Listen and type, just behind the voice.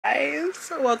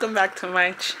Guys, welcome back to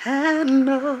my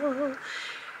channel.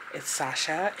 It's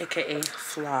Sasha, aka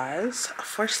Flaws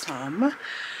for some.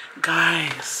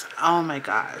 Guys, oh my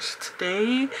gosh,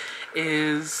 today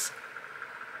is,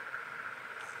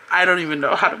 I don't even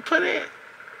know how to put it,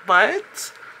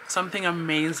 but something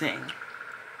amazing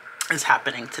is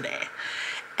happening today,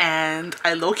 and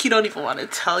I low-key don't even want to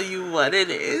tell you what it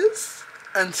is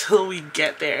until we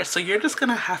get there, so you're just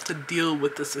gonna have to deal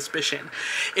with the suspicion.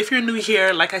 If you're new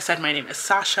here, like I said, my name is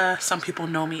Sasha. Some people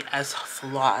know me as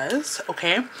Flaws,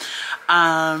 okay?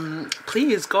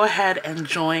 Please go ahead and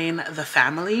join the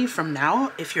family from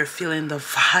now if you're feeling the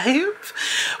vibe,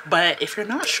 but if you're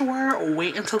not sure,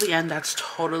 wait until the end. That's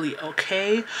totally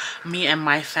okay. Me and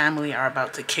my family are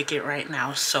about to kick it right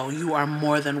now, so you are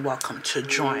more than welcome to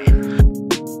join.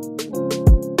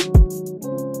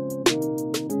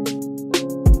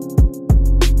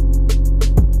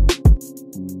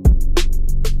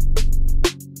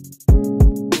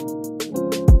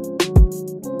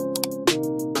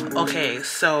 Okay,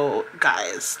 so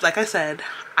guys, like I said,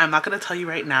 I'm not gonna tell you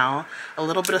right now. A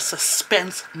little bit of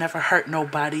suspense never hurt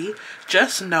nobody.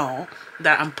 Just know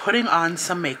that I'm putting on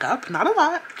some makeup, not a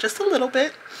lot, just a little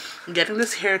bit, getting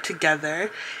this hair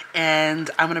together, and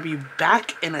I'm gonna be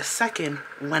back in a second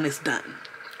when it's done,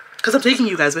 because I'm taking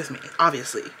you guys with me,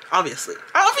 obviously.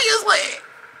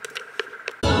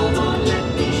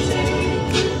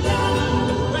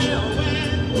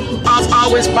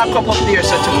 Always back up there,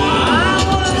 so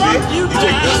you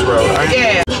take this road, right?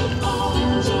 Yeah.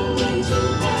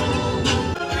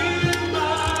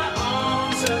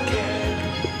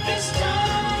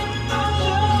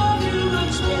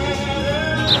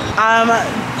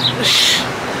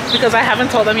 Because I haven't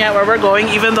told them yet where we're going,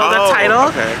 even though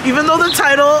even though the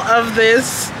title of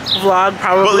this vlog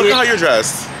probably. But look how you're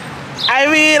dressed. I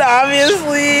mean,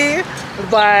 obviously.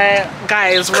 But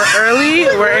guys, we're early.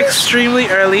 We're extremely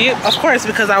early, of course,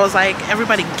 because I was like,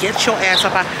 everybody get your ass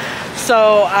up.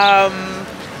 So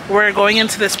we're going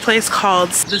into this place called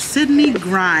the Sydney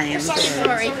Grind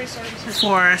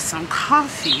for some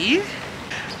coffee.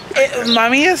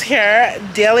 Mommy is here,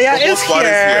 Delia is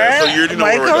here, so you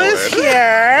Michael is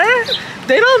here.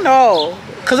 They don't know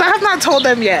because I have not told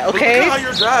them yet. Okay, look at how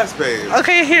you're dressed, babe.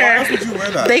 Okay, here. Why else would you wear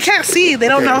that? They can't see. They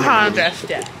don't know how I'm dressed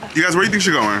yet. You guys, where do you think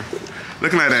she's going?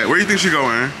 Looking like that, where do you think she's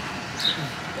going?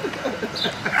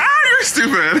 Ah, you're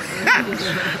stupid.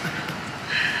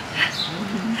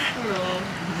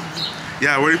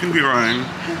 Yeah, where do you think we're going?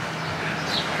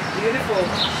 Beautiful.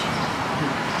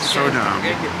 So dumb.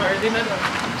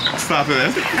 Stop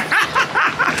it.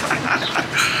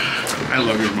 I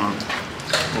love your mom.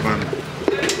 Hold on.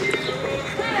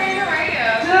 Hi, how are you?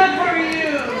 Good, how are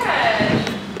you? Good.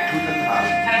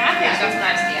 Can I have this? That's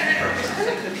nice.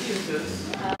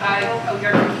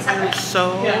 I'm so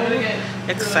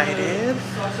excited.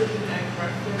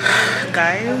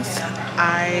 Guys,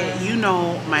 you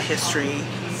know my history.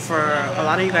 For a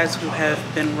lot of you guys who have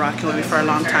been rocking with me for a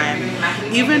long time,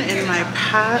 even in my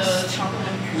past,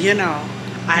 you know,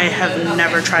 I have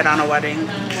never tried on a wedding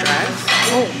dress.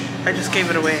 Oh, I just gave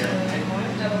it away.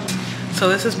 So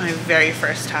this is my very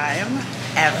first time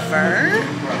ever.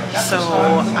 So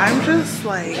I'm just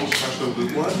like,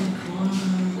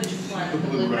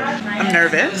 I'm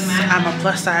nervous. I'm a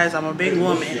plus size, I'm a big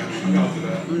woman.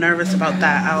 I'm nervous about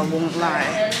that, I won't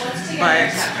lie.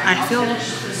 But I feel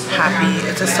happy.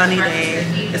 It's a sunny day.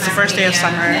 It's the first day of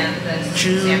summer,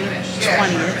 June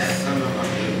 20th.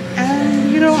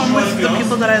 And you know, I'm with the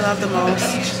people that I love the most.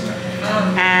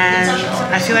 And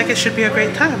I feel like it should be a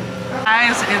great time.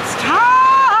 Guys, it's time!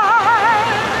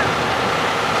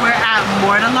 We're at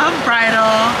More to Love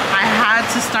Bridal. I had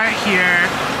to start here,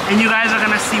 and you guys are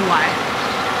gonna see why.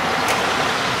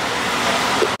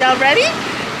 Y'all ready?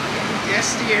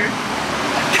 Yes, dear.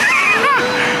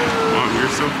 Mom, you're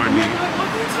so funny.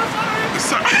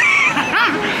 Sorry. Wait.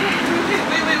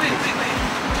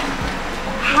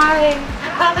 Hi.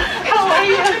 How are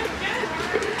you?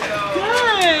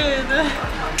 Good.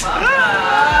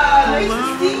 Nice to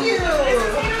see you.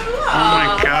 Oh my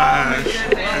gosh.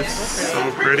 It's so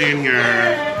pretty in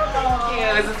here.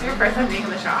 Is this your first time being in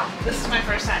the shop? This is my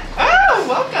first time. Oh,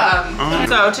 welcome. Oh.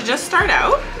 So to just start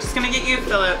out, just gonna get you to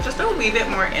fill out just a wee bit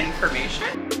more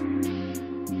information.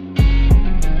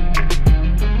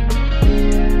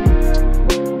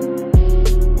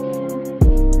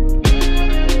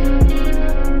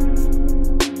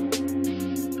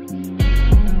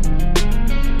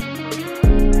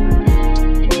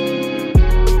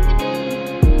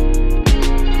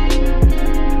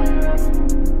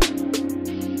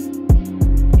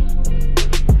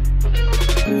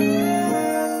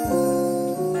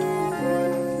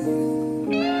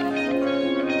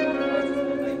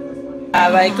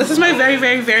 Like this is my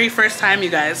very first time, you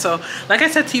guys. So like I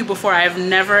said to you before, I've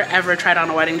never ever tried on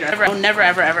a wedding dress. Never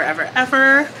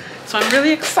ever. So I'm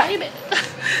really excited.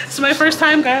 It's my first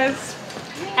time, guys.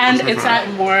 And it's at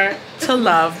More to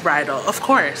Love Bridal, of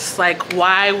course. Like,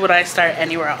 why would I start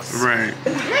anywhere else? Right.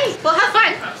 Great. Well, have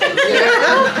fun.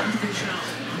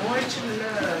 More to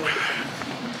love.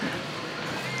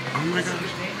 Oh my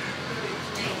gosh.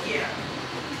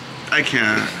 I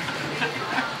can't.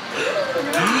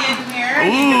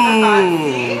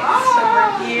 Ooh.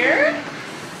 Over here.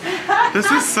 This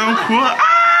is so cool. Ah!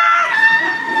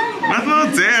 Nice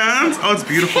little dance. Oh, it's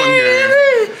beautiful in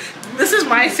here. This is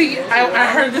my seat. I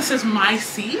heard this is my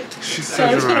seat. She's so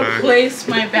I'm just gonna place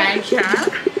my bag here.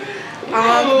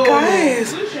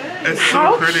 Guys, it's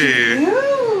so pretty.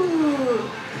 Cute.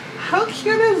 How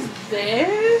cute is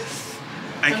this?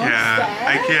 I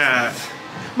can't.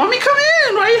 Mommy, come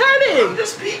in. Why are you hiding? I'm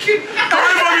just peeking. Come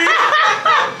on, Mommy.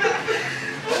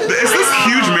 It's this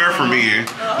huge mirror for me.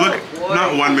 Look,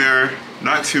 not one mirror,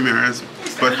 not two mirrors,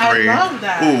 but three. I love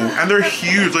that. Ooh, and they're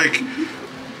huge. Like,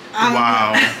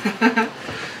 wow.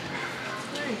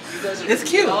 It's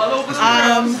cute. You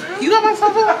got my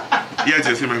phone? Yeah, I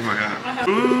do. See my phone.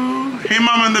 Ooh, hey,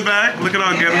 Mama in the back. Look at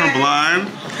all getting her blind.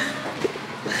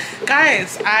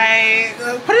 Guys, I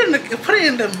put it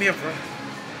in the mirror.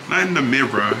 Not in the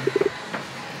mirror.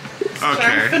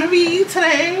 Okay. It's gonna be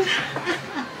today.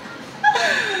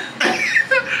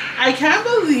 I can't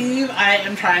believe I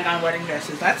am trying on wedding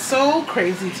dresses. That's so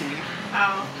crazy to me.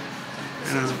 Wow.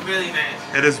 This is really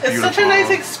nice. It is beautiful. It's such a nice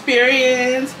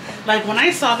experience. Like when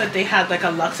I saw that they had like a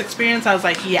luxe experience, I was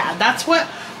like, yeah, that's what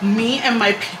me and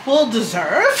my people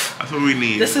deserve. That's what we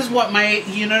need. This is what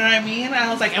you know what I mean? And I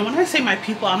was like, and when I say my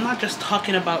people, I'm not just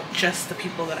talking about just the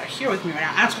people that are here with me right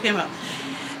now. I'm talking about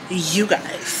you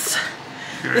guys.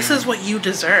 This is what you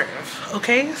deserve,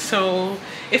 okay? So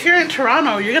if you're in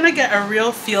Toronto, you're gonna get a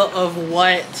real feel of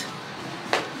what.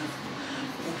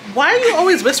 Why are you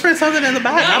always whispering something in the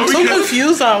back? I'm so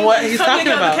confused on what he's talking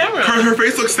about. Her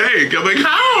face looks fake. I'm like,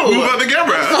 how? Move out the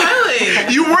camera.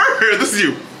 Smiling. You were. This is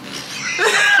you.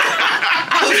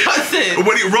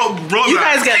 What do you roll it You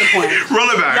back. guys get the point. Roll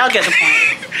it back. Y'all get the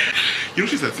point. You know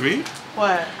what she said to me?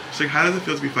 What? She's like, how does it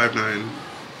feel to be 5'9"?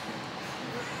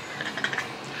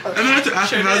 And then I had to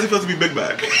ask her, how does it feel to be big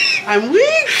back? I'm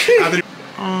weak.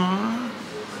 Aww.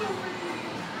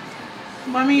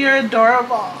 Mommy, you're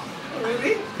adorable.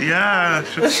 Really? Yeah,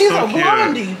 she's She's so a cute.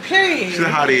 blondie, period. She's a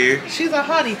hottie. She's a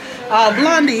hottie.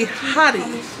 Blondie,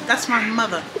 hottie. That's my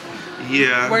mother.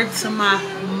 Yeah. Word to my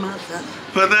mother.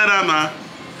 Put that on my.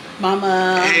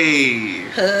 Mama. Hey.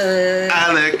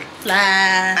 Alec.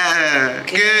 Fly.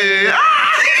 Good. Ah!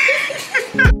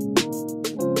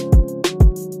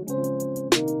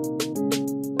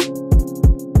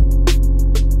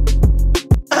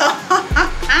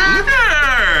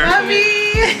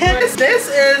 This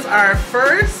is our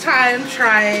first time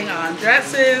trying on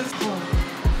dresses.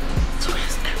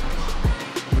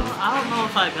 I don't know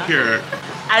if I got it. Here.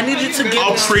 I need you to get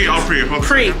I'll pre.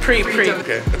 Pre.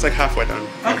 Okay, it's like halfway done.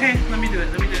 Okay, let me do it.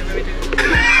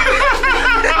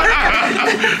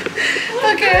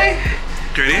 Okay.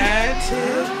 Ready? 1,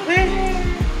 2, 3.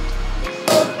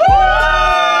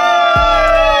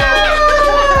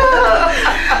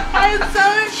 I'm so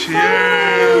excited.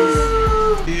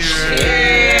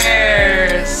 Cheers.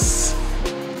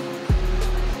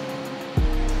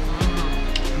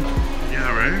 Yeah,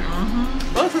 right?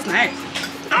 Oh, this is nice.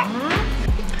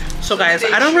 So guys,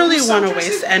 I don't really want to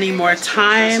waste any more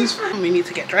time. We need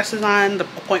to get dresses on. The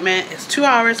appointment is 2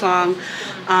 hours long.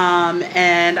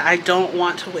 And I don't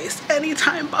want to waste any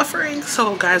time buffering.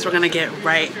 So guys, we're going to get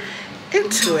right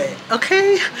into it,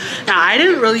 okay? Now, I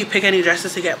didn't really pick any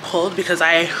dresses to get pulled because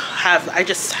I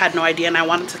just had no idea and I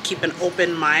wanted to keep an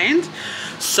open mind.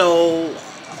 So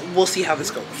we'll see how this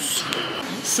goes.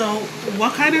 So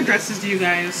what kind of dresses do you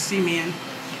guys see me in?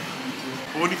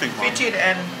 What do you think, Mom? Fitted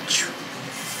and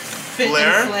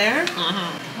Flare? Flare?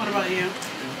 What about you?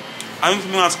 I think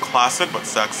something that's classic but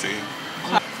sexy.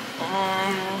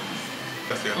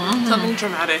 something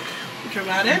dramatic.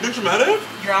 Dramatic? You think dramatic?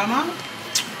 Drama?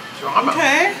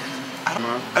 Okay.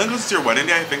 I think this is your wedding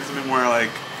day. I think something more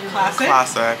like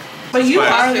classic. But you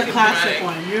But are the classic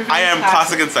one. You're I am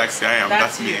classic. classic and sexy. I am.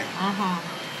 That's me.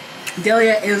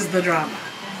 Delia is the drama.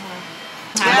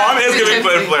 Mom is giving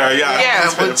foot and flare. Yeah. Yeah,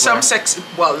 she's fit with and some flare. sex,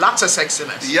 well, lots of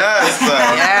sexiness. Yes.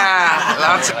 Yeah,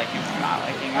 lots of. Liking or not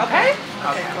liking. Okay?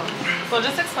 Okay, cool. So I'll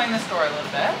just explain the store a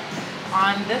little bit.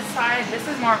 On this side, this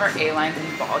is more of our A-lines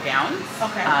and ball gowns.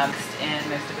 Okay. And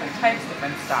there's different types,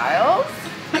 different styles.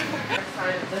 This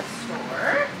side of the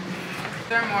store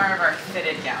They're more of our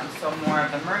fitted gowns, so more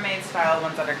of the mermaid style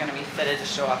ones that are going to be fitted to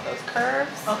show off those curves.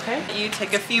 Okay. You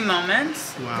take a few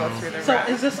moments, go through the So rest.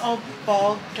 is this all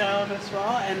ball gown as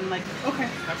well? And like, okay.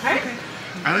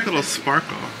 I like a little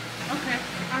sparkle. Okay.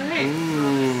 All right.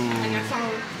 Ooh. I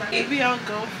guess maybe I'll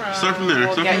go from. Start from there.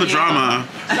 Start get from the you. drama.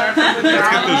 Start from the Let's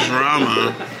get the drama.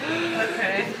 drama.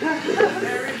 Okay.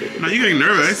 Now you're getting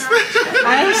nervous.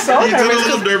 I am so You did a nervous.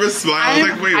 little nervous smile. I was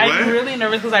like, wait, what? I'm really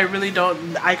nervous because I really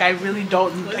don't.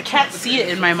 Like, I can't see it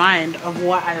in my mind of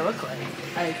what I look like.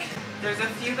 Like. There's a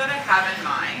few that I have in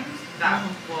mind that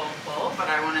will pull, but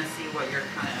I want to see what you're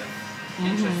kind of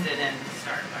interested in to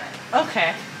start with.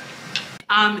 Okay.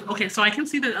 Okay, so I can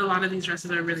see that a lot of these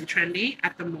dresses are really trendy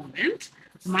at the moment.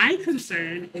 My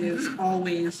concern is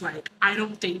always like, I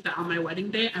don't think that on my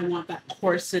wedding day, I want that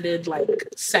corseted, like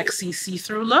sexy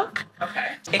see-through look.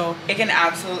 Okay. It can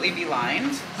absolutely be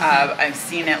lined. I've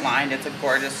seen it lined. It's a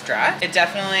gorgeous dress. It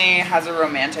definitely has a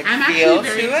romantic I'm feel actually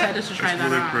very to excited it. to try It's that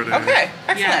really on. pretty. Okay,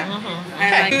 excellent.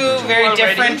 Okay. Two very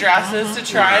different dresses to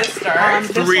try to start.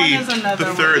 This one Three. is another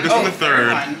The third. one. This Oh, is the third.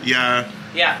 third one. Yeah.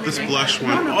 Yeah. This blush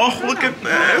one. Oh, look at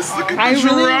this. Look at I the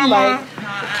really drama.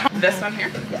 like This one here?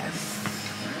 Yes.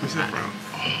 What's that, bro?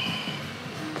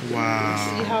 See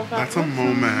how Wow. that That's a looks?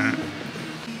 moment.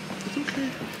 It's okay.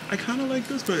 I kind of like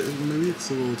this, but maybe it's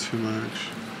a little too much.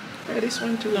 Yeah, this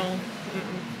one too. No.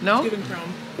 No? Giving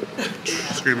crown.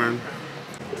 Screaming.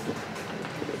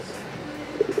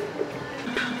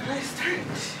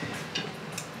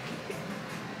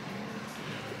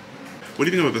 What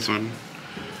do you think about this one?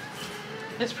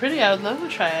 It's pretty. I would love to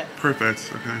try it.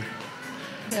 Perfect. Okay.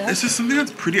 Yeah. It's just something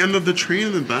that's pretty, and the train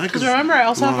in the back Because is remember, I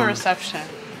also have a long. reception.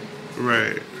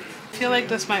 Right. I feel like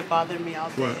this might bother me all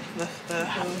day. What?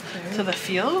 To the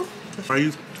feel. Why are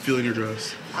you feeling your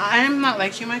dress? I'm not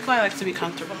like you, Michael. I like to be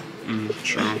comfortable.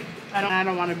 Sure. I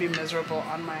don't want to be miserable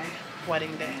on my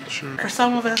wedding day. Sure. For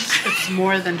some of us, it's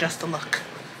more than just the look.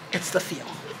 It's the feel.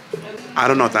 I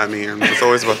don't know what that means. It's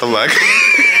always about the look.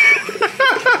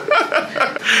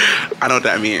 I know what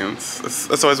that means.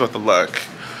 It's always about the look.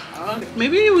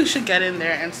 Maybe we should get in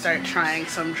there and start trying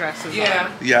some dresses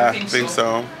on. Yeah, I think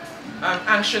so. I'm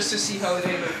anxious to see how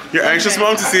they look. You're anxious,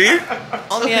 Mom, to see?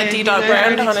 Follow me at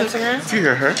D.Brand on Instagram. Do you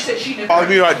hear her? Follow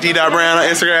me at D.Brand on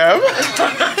Instagram.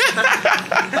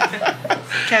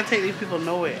 Can't take these people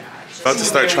nowhere. About to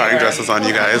start trying dresses on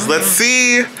you guys. Let's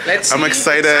see. I'm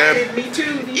excited. Me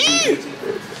too.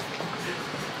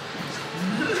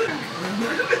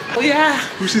 Oh yeah.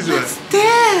 Who she's with?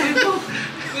 Damn.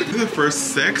 These are the first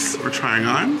 6 we're trying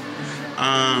on.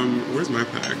 Where's my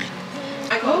pack?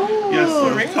 Oh. Yes.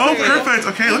 Oh, perfect.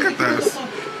 Okay, look at this.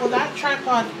 Well, that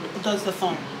tripod does the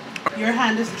phone. Your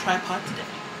hand is the tripod today.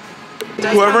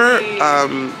 Whoever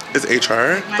is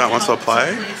HR that wants to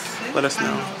apply, let us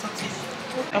know.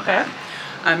 Okay.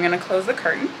 I'm going to close the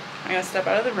curtain. I'm going to step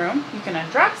out of the room. You can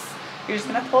undress. You're just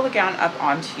going to pull the gown up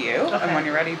onto you. And when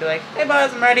you're ready, be like, hey,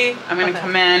 Buzz, I'm ready. I'm going to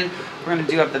come in. We're going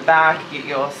to do up the back, get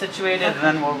you all situated, and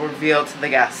then we'll reveal to the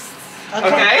guests. Okay?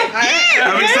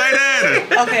 Yeah, I'm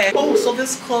excited. Okay. Oh, so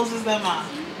this closes them up.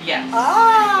 Yes.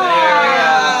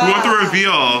 Oh. We want the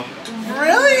reveal.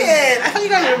 Brilliant. I thought you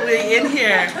guys were really in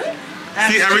here.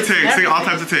 See everything. See all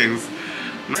types of things.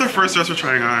 That's the first dress we're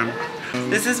trying on.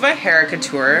 This is by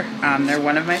Couture. They're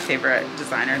one of my favorite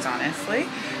designers, honestly.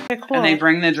 Okay, cool. And they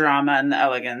bring the drama and the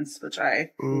elegance, which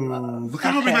I Ooh, look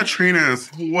at how big that train is.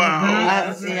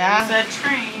 Wow. Yeah. the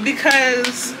train.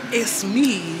 Because it's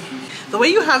me. The way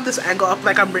you have this angle up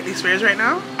like I'm Britney Spears right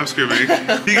now. I'm screaming. You give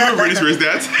a Britney Spears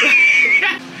dance?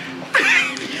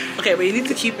 Okay, but you need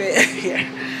to keep it here.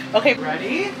 Okay.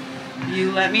 Ready?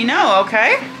 You let me know,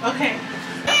 okay? Okay.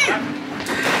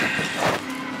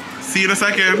 See you in a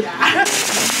second.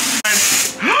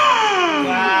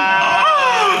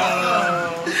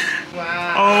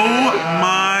 Oh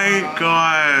my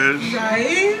gosh.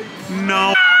 Right?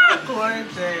 No.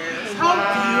 Gorgeous. How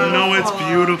beautiful. No, it's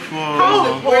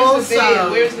beautiful. Where's the veil?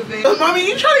 Where's the veil? Mommy,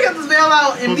 you trying to get this veil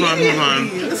out immediately. Hold on.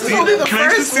 This is See, only the can I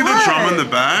first just see one. the drama in the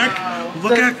back?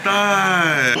 Look at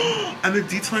that. And the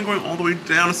detailing going all the way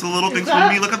down. It's the little things for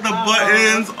me. Look at the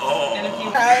buttons. Oh.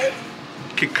 Okay.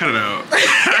 Okay, cut it out.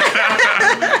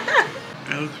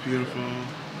 That looks beautiful.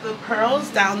 The pearls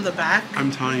down the back I'm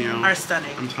telling you. are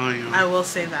stunning. I'm telling you. I will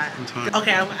say that. I'm telling you.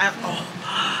 Okay,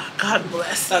 oh, God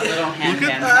bless That you. little hand Look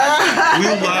at hand. We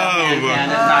Hand love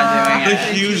is not doing the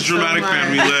it. huge so dramatic much. fan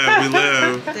we live. We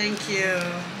live. Thank you.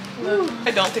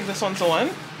 I don't think this one's the one.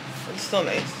 It's still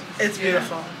nice. It's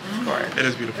beautiful. It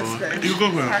is beautiful. It's nice. You go.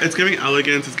 It's giving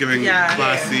elegance. It's giving Yeah.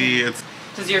 classy. It's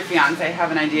Does your fiance have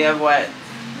an idea of what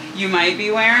you might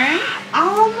be wearing?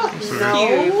 No.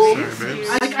 Sorry, babes.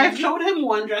 Like, I've showed him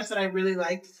one dress that I really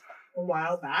liked a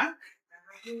while back.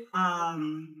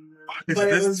 But it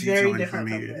was very different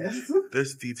from this.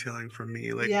 This detailing for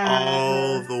me, like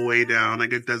all the way down,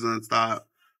 like it doesn't stop.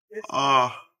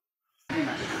 Oh,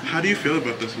 how do you feel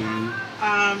about this one?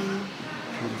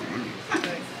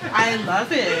 I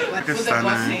love it. Like it's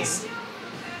stunning. It's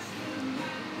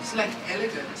like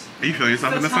elegant. Are you feeling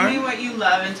yourself in So this tell side? me what you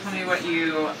love and tell me what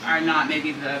you are not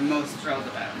maybe the most thrilled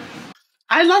about.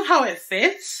 I love how it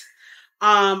fits.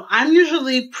 I'm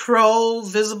usually pro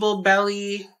visible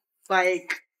belly.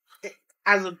 Like,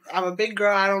 I'm a big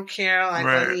girl. I don't care. Like,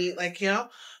 Right. let me, like, you know.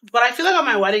 But I feel like on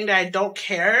my wedding day, I don't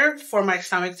care for my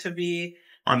stomach to be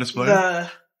On display? the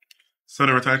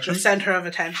Center of attention? the center of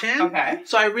attention. Okay.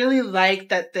 So I really like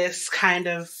that this kind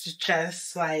of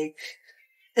just like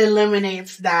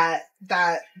eliminates that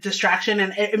distraction,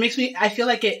 and it makes me, I feel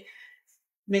like it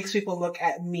makes people look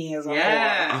at me as a whole.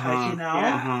 Like, you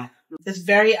know? It's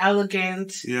very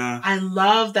elegant. Yeah. I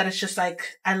love that it's just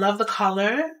like, I love the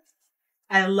color.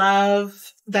 I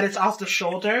love that it's off the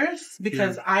shoulders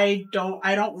because I don't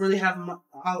really have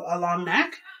a long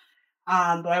neck.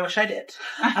 But I wish I did.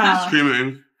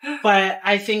 Screaming. But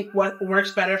I think what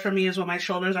works better for me is when my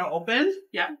shoulders are open.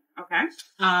 Yeah. Okay.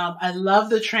 I love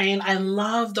the train. I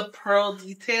love the pearl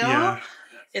detail. Yeah.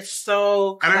 It's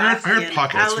so And I classy heard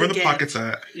pockets. and Where are the elegant. pockets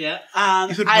at? Yeah.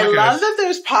 You said I pockets. love that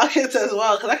there's pockets as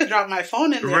well because I could drop my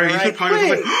phone in there. Right, you right said pockets. I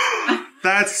was quick. like,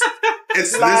 that's,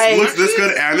 it's Like- this looks this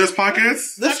good and there's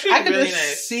pockets? This, That's I could really just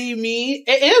nice. see me.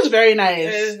 It is very nice.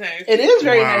 It is nice. It is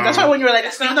very Wow. nice. That's why when you were like,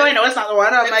 even though I know it's not the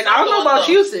one, I'm It's like, not I don't know the one, about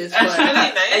though. you, sis. It's really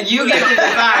But nice. And you get to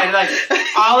decide. Like,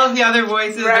 all of the other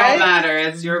voices Right? don't matter.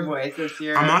 It's your voice. It's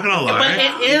your. I'm not gonna lie. but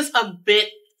it is a bit.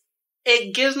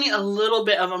 It gives me a little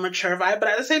bit of a mature vibe, but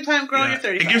at the same time, girl, Yeah. you're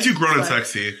 35. It gives you grown and but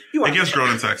sexy. You are. It gives grown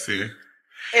and sexy.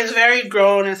 It's very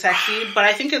grown and sexy, but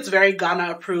I think it's very Ghana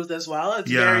approved as well.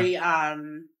 It's very,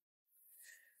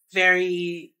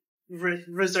 very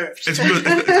reserved. It's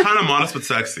kind of modest but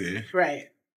sexy. Right.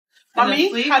 And the Mommy,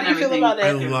 sleeve how and do you feel everything. about it?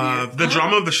 I love the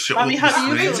drama of the show. Mommy, how do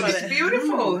you feel sleeves. about It's it?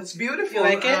 beautiful. It's beautiful. You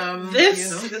like it?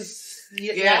 This is...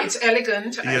 Yeah, it's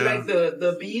elegant. I Yeah. like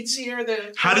the beads here.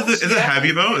 How does it? Is it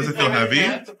heavy though? Does it feel heavy?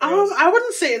 I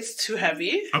wouldn't say it's too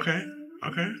heavy, Okay.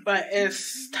 Okay. but it's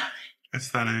stunning. It's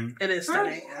stunning. It is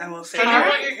stunning, I will say. Can I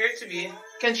want your hair to be?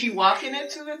 Can she walk in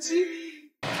it too? Let's see.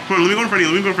 Come on, let me go in front of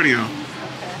you. Let me go in front of you.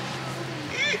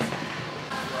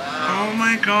 Oh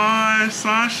my gosh,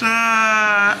 Sasha!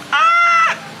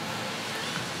 Ah!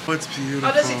 Oh, it's beautiful.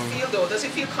 How does it feel though? Does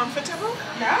it feel comfortable?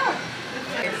 Yeah.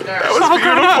 That was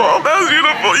beautiful. That was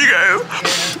beautiful, you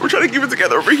guys. We're trying to keep it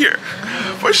together over here.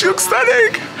 But she looks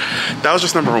stunning. That was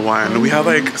just number one. We have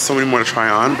like so many more to try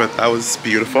on, but that was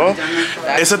beautiful.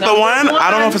 Is it the one?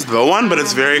 I don't know if it's the one, but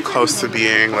it's very close to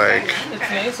being like, It's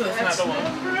nice, so it's not the one.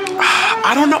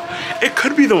 I don't know. It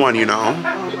could be the one, you know.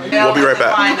 We'll be right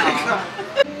back.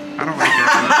 I don't like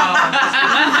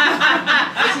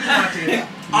it.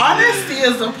 Honesty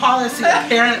is the policy,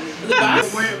 apparently.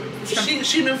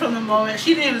 She knew from the moment.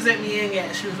 She didn't even zip me in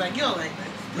yet. She was like, you don't like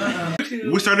this.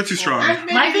 We started too strong.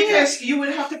 Maybe My thing because you would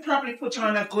have to probably put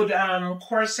on a good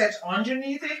corset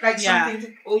underneath it, like something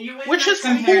to pull you in. Which is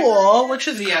like cool, which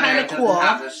is The kind other of doesn't cool.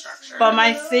 have the structure. But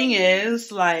my thing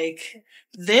is, like,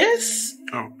 this,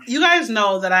 Oh, you guys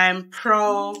know that I'm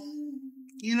pro,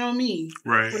 you know me,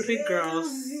 right. we're big girls.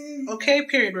 Okay,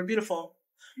 period, we're beautiful.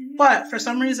 But for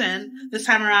some reason, this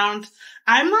time around,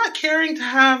 I'm not caring to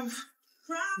have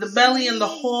the belly and the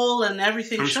hole and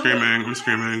everything I'm showing. screaming. I'm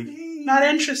screaming. Not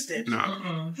interested.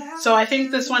 No. So I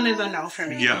think this one is a no for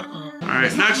me. Yeah. All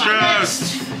right. Next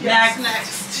dress.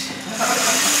 Next.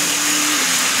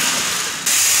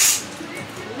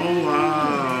 Oh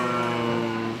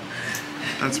wow.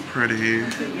 That's pretty.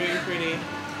 Very pretty.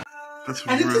 That's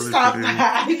I need really to stop pretty.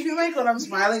 that. I feel like when I'm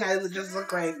smiling, I just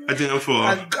look like A damn fool.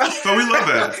 a But we love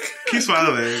it. Keep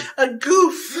smiling. a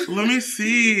goof. Let me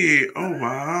see. Oh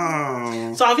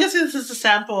wow. So obviously this is a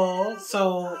sample,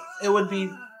 so it would be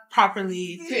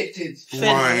properly fitted. fitted,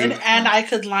 Lined. and I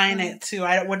could line it too.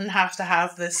 I wouldn't have to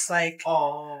have this like.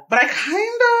 Oh. But I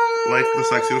kind of Like the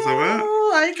sexiness of it?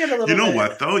 I get a little. You know bit.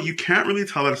 what though? You can't really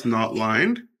tell that it's not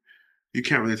lined. You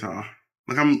can't really tell.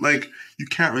 Like I'm like you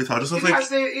can't really tell. It just looks It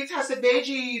like has the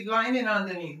beigey lining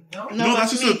underneath. No. no, that's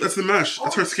that's just me. that's the mesh.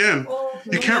 That's her skin. Oh,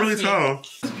 You can't really tell.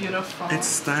 It's beautiful. It's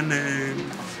stunning.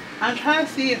 I'm trying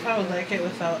to see if I would like it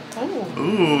without. Oh.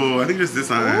 Ooh, I think it's this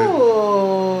eye.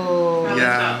 Oh.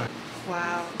 Yeah,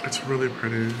 Wow. it's really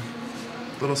pretty.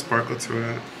 Little sparkle to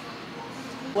it.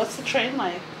 What's the train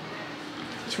like?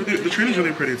 It's really the train is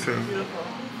really pretty too. Beautiful.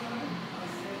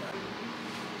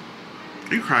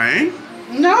 Are you crying?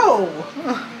 No.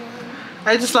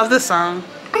 I just love this song.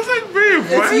 I was like, babe,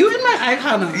 what? It's you and my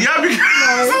icon. Yeah,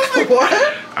 because Like,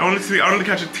 what? I wanted to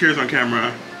catch your tears on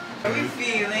camera. How are you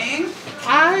feeling?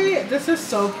 This is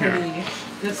so pretty. Yeah.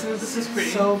 This is pretty.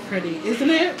 So pretty, isn't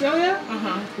it, Delia?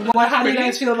 How do you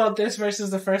guys feel about this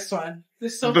versus the first one?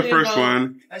 There's The something first about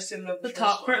one. I still love the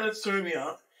top part that threw me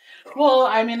off. Well,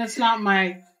 I mean, it's not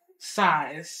my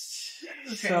size.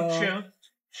 Okay, So.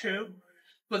 true.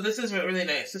 But this is really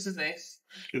nice. This is nice.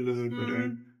 It is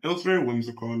pretty. It looks very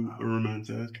whimsical and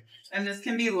romantic. And this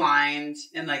can be lined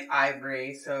in like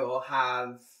ivory, so it will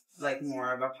have like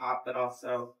more of a pop, but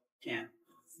also can't.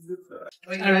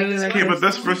 I really like Okay, but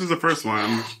this versus the first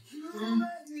one.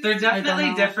 They're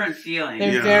definitely different feelings.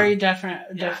 They're very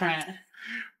different. Different.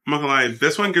 I'm not gonna lie,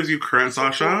 this one gives you current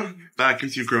Sasha, that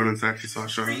gives you grown and sexy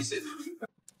Sasha.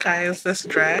 Guys, this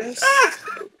dress.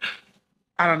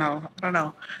 I don't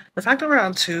know. The fact that we're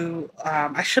on 2,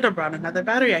 I should have brought another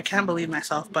battery. I can't believe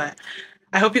myself, but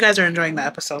I hope you guys are enjoying the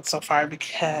episode so far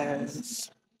because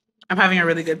I'm having a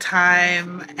really good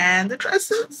time. And the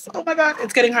dresses, oh my god,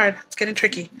 it's getting hard. It's getting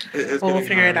tricky. We'll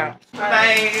figure it out.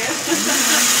 Bye.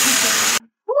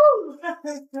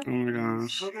 Oh my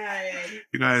gosh.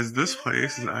 You guys, this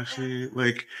place is actually,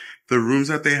 like, the rooms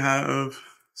that they have,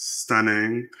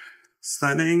 stunning.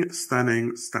 Stunning,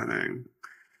 stunning, stunning.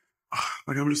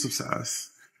 Like, I'm just obsessed.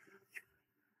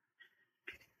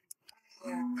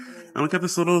 And look at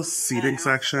this little seating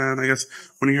section. I guess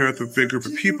when you're here with a big group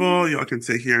of people, y'all can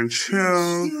sit here and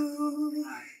chill.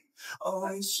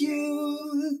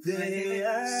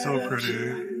 So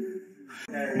pretty.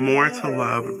 More to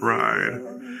love, bride.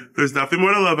 There's definitely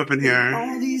more to love up in here.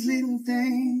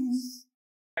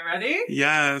 Ready?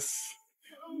 Yes.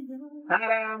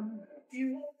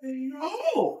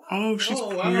 Oh, she's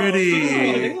wow.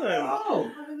 pretty.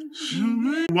 Oh.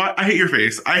 What? I hate your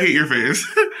face. I hate your face.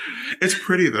 It's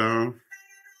pretty though.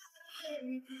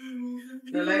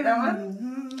 You like that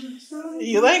one?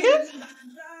 You like it?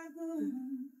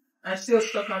 I'm still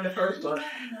stuck on the first one.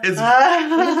 It's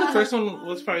The first one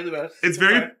was probably the best. it's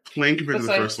very plain compared to the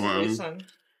Besides first one. this one.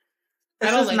 This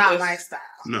I don't is like not this. my style.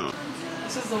 No.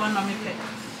 This is the one mommy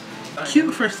picked.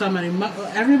 Cute for somebody.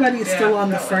 Everybody is still on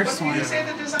the first one.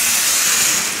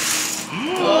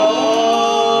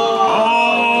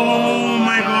 Oh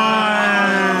my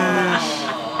gosh.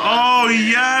 Oh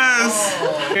yes.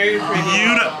 Very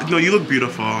pretty. No, you look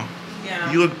beautiful.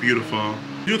 Yeah. You look beautiful.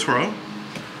 You a twirl?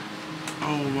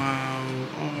 Oh wow.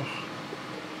 Oh.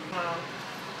 Wow.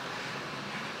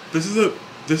 This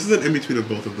is an in between of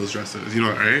both of those dresses. You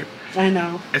know that, right? I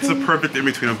know. It's a perfect in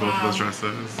between of both of those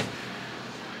dresses.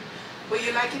 Would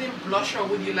you like it in blush or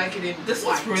would you like it in This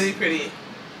looks really pretty.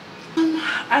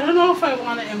 I don't know if I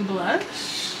want it in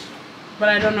blush, but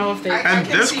I don't know if they. And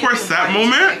can this see it corset in white,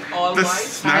 moment, like all the white.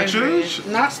 snatches,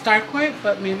 Not stark white,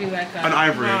 but maybe like an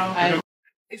ivory. I-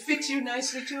 It fits you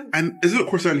nicely too. And is it a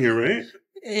corset in here, right?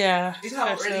 yeah. It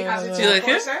already has its Do you own like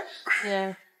it? corset. Yeah.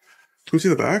 Can we see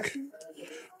the back?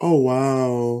 Oh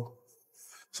wow,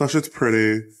 Sasha, it's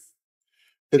pretty.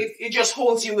 It just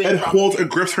holds you in. It holds, it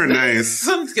grips her nice.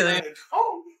 I'm just kidding.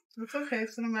 Oh, It's okay.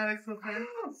 Cinematic's okay.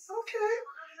 okay.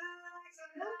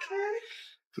 Okay.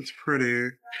 It's pretty.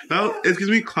 It gives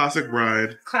me classic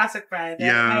bride. Classic bride.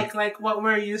 Yeah. Like what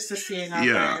we're used to seeing out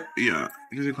Yeah, there. yeah.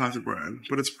 It gives me classic bride,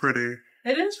 but it's pretty.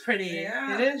 It is pretty.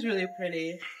 Yeah. It is really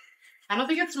pretty. I don't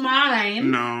think it's mine.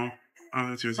 No. Oh,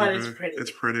 that's yours. But okay. it's pretty.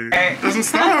 It's pretty. It doesn't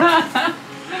stop.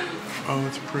 Oh,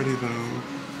 it's pretty though.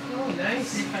 Oh,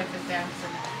 nice. If I could dance in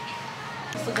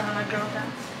it. What's the Ghana girl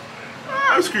dance?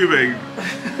 Ah, I'm screaming.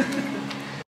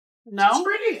 No? It's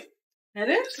pretty. It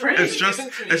is pretty. It's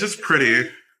just pretty.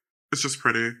 It's just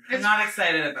pretty. I'm not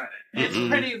excited about it. It's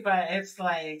pretty, but it's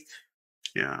like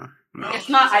Yeah. No. it's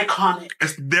not iconic.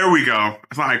 There we go.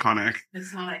 It's not iconic.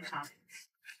 It's not iconic.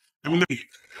 I mean,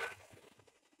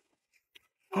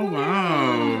 oh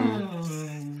wow.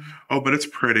 Oh, but it's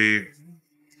pretty.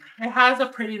 It has a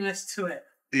prettiness to it.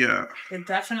 Yeah. It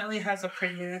definitely has a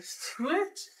prettiness to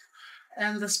it.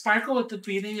 And the sparkle with the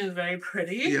beading is very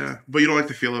pretty. Yeah. But you don't like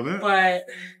the feel of it? But,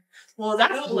 well, I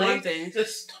that's don't one like thing.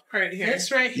 this part here.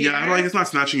 This right here. Yeah, I don't like it's not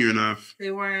snatching you enough.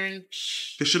 They weren't.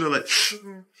 They should have like.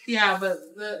 Yeah, but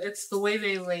it's the way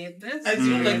they laid this. I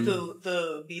do like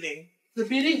the beading. The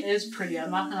beading is pretty.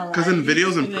 I'm not gonna lie. Because in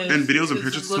videos and It is. pictures,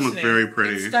 It's it look glistening. very It's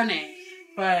pretty. stunning,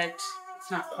 but it's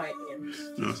not quite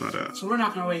it. No, it's not that. So we're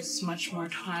not gonna waste much more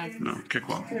time No,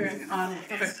 kickball. on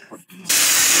it. Okay.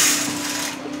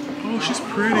 Oh, she's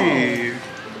pretty.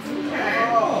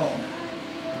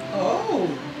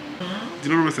 Oh. Do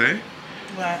you know what I'm gonna say?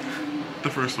 What? The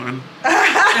first one.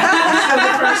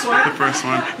 The first one? The first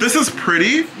one. This is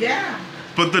pretty, Yeah.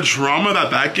 But the drama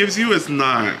that gives you is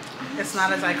not. It's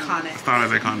not as iconic. It's not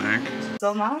as iconic.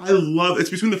 Still not? I love, it's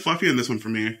between the fluffy and this one for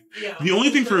me. Yeah. The only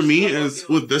thing for me is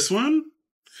with this one,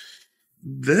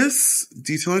 this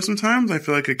detailing sometimes I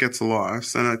feel like it gets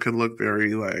lost and it could look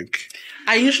very like.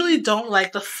 I usually don't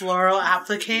like the floral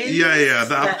applique. Yeah,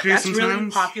 the applique that's sometimes.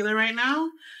 Really popular right now.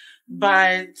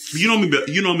 But you know me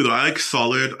though. I like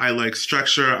solid. I like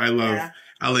structure. I love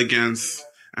elegance.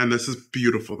 And this is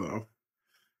beautiful though.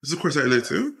 This is of course in there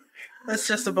too. It's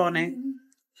just a boning.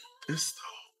 It's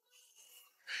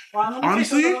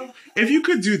honestly, if you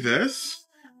could do this,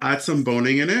 add some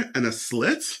boning in it and a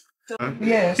slit.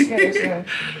 Yes.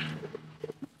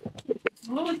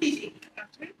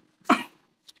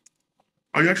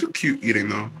 Oh, you're actually cute eating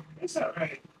though. It's all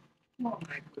right. Oh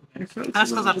my goodness. That's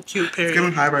because I'm cute, It's period.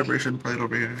 giving high vibration right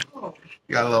over here. You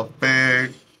got a little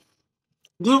bang.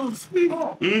 Gluten-free.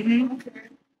 Mm-hmm.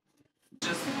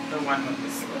 Just the one with the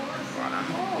silver bottom.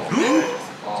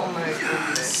 Oh my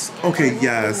goodness. Okay,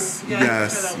 yes.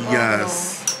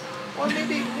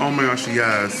 Oh my gosh,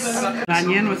 yes.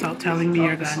 Ghanaian without telling me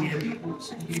you're Ghanaian.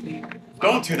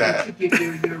 Don't do that.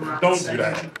 Don't do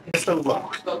that. It's the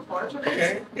look.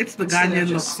 Okay? It's the Ghanaian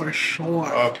look for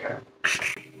sure. Okay.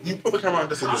 You put the camera on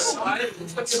this and this. So I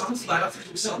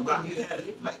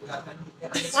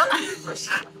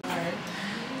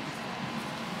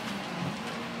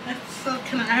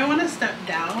want to step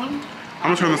down. I'm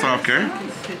gonna turn this off, okay?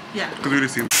 Yeah. Because we already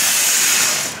see.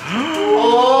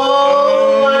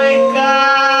 Oh my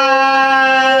god!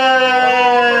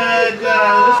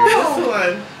 This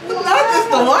one. Not just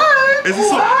the one. Is this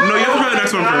so? No, you have to try the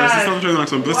next one first. You have to try the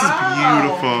next one. This is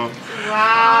beautiful.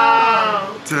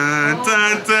 Wow. Dun,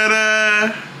 dun, dun,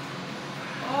 dun.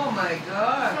 Oh my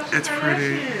god. It's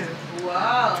pretty.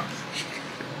 Wow.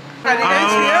 Oh,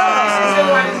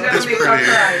 wow. It's pretty. It's pretty.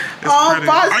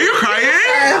 Are you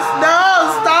crying? No,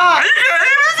 stop. Are you crying?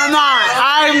 I'm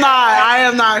not. I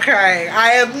am not crying.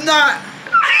 I am not.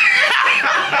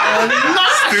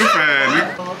 Stupid.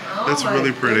 That's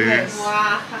really pretty.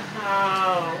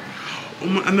 Wow.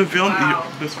 And the veil, Wow.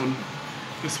 this one.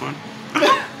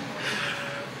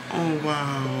 Oh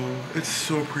wow, it's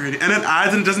so pretty. And it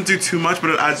adds and doesn't do too much, but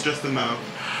it adds just enough.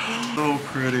 So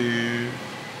pretty.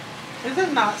 This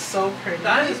is not so pretty.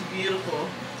 That is beautiful.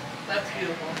 That's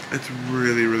beautiful. It's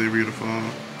really, really beautiful.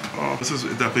 Oh, this is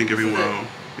definitely giving wow.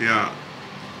 Yeah.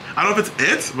 I don't know if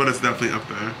it's it, but it's definitely up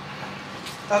there.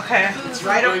 Okay. It's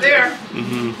right up there.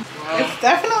 Mm-hmm. It's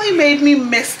definitely made me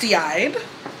misty-eyed.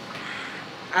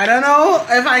 I don't know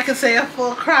if I could say a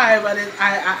full cry, but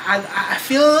I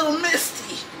feel a little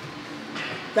misty.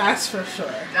 That's for sure.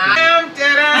 That's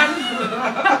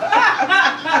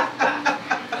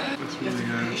really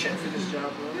good. For this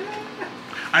job, bro.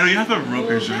 I know you have to have real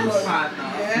patience.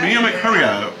 Me, I'm like, hurry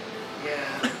up.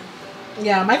 Yeah.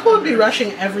 Yeah, Michael would be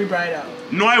rushing every bride out.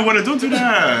 No, I wouldn't. Don't do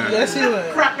that. Yes, he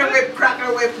would. Crack the whip, crack the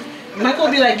whip. Michael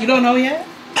would be like, you don't know yet?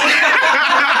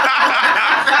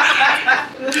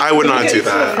 I would not do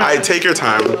that. I take your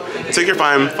time. Take your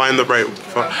time. Find the right.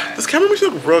 This camera makes you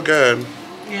look real good.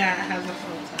 Yeah, it has a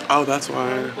filter. Oh, that's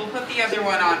why. We'll put the other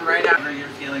one on right after you're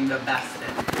feeling the best.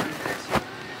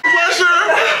 Pleasure.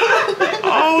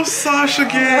 Oh, Sasha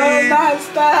gay.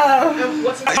 Stop.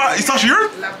 Sasha,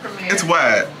 it's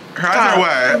wet. Her eyes are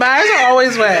wet. My eyes are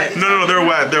always wet. No, they're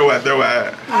wet. They're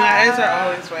wet. My eyes are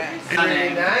always wet.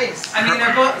 Stunning. Nice. I mean,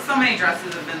 they're both. So many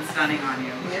dresses have been stunning on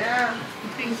you. Yeah.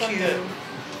 Thank you.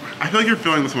 I feel like you're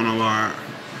feeling this one a lot.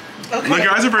 Okay. Like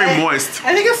your eyes are very moist.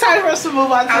 I think it's time for us to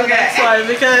move on to the next one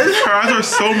because Her eyes are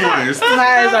so moist.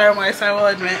 my eyes are moist, I will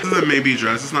admit. This is a maybe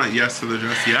dress. It's not yes to the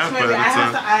dress yet, So but maybe I it's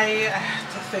have a.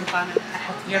 to think on it.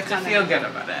 You have to feel good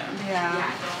about it.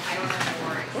 Yeah.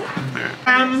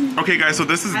 Okay, guys, so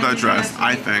this is the dress,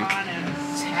 I think.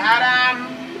 Ta-da.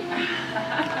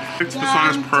 The song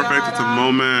is perfect. It's a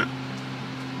moment.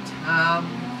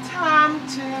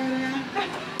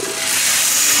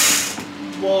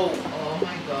 Whoa. Oh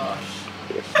my gosh.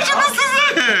 This is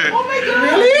it. Oh my god.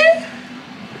 Really?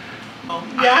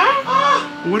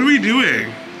 Yeah? What are we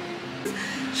doing?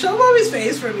 Show mommy's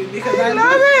face for me because I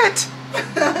love it.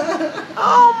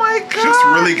 Oh my god. Just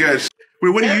really good.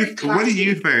 Wait, what do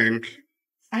you think?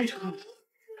 I don't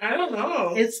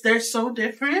know. They're so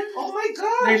different. Oh my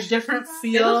god. There's different It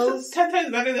feels. looks 10 times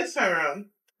better this time around.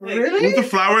 Really? With the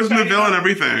flowers and the veil and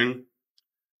everything.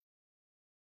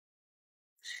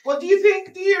 What do you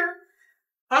think, dear?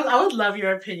 I would love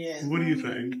your opinion. What do you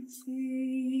think?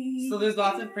 So there's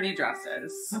lots of pretty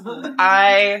dresses.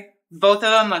 Both of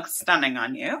them look stunning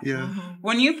on you. Yeah.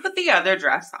 When you put the other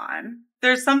dress on,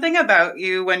 there's something about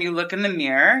you when you look in the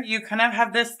mirror. You kind of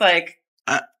have this like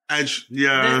edge.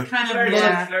 Yeah. This kind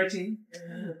of flirty.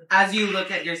 as you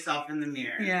look at yourself in the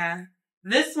mirror. Yeah.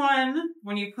 This one,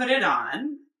 when you put it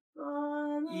on,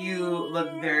 you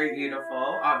look very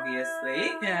beautiful,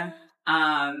 obviously. Yeah.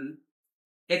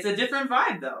 It's a different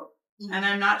vibe though. And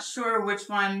I'm not sure which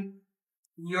one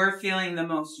you're feeling the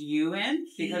most you in,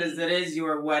 because it is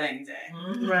your wedding day.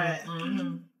 Right.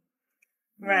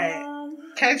 Right.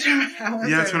 Can I turn around?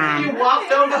 Yeah, turn around. You walk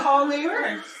down the hallway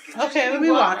first. Okay, let me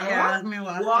walk. Yeah, let me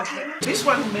walk. This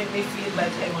one made me feel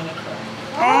like I want to cry.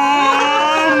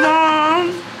 Oh, Mom.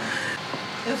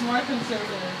 It's more conservative,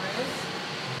 right?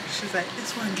 She's like,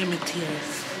 this one give me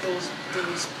tears. Those.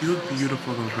 You look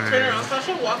beautiful though, Turn babe. around,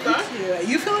 Sasha. Walk up. Yeah.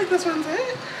 You feel like this one's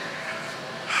it?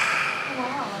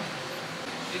 Wow.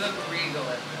 You look regal.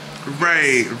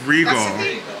 Right, regal.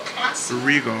 Classy.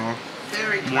 Regal.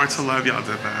 Very More to Love, y'all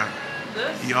did that.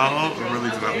 Y'all really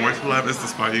did that. More to Love is the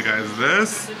spot, you guys.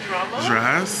 This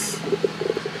dress.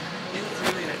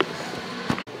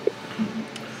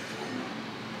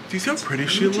 Do you see how pretty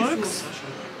she looks?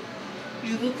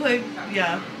 You look like,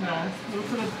 yeah, no. You look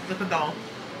like a doll.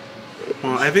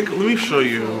 Well, I think, let me show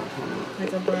you.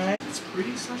 Like a bride. It's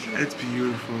pretty, Sasha. It's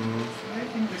beautiful. I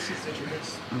think this is the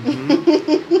dress.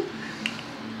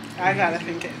 I gotta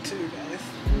think it too, guys.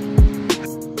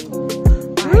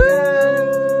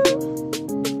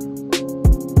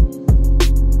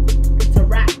 It's a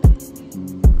wrap.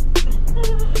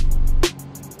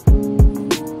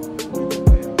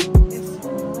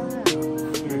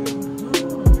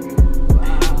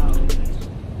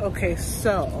 Okay,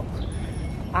 so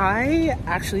I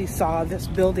actually saw this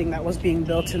building that was being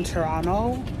built in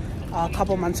Toronto a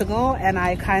couple months ago, and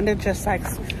I kind of just like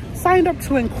signed up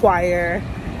to inquire,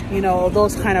 you know,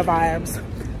 those kind of vibes,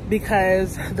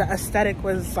 because the aesthetic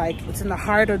was like, it's in the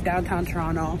heart of downtown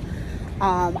Toronto.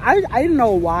 I didn't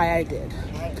know why I did,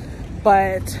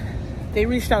 but they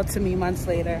reached out to me months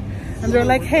later and they're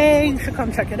like, hey, you should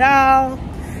come check it out.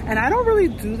 And I don't really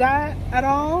do that at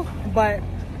all,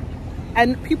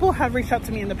 and people have reached out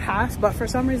to me in the past, but for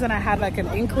some reason I had like an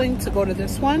inkling to go to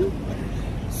this one.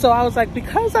 So I was like,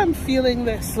 because I'm feeling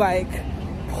this like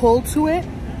pull to it,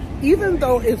 even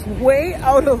though it's way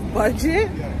out of budget,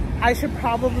 I should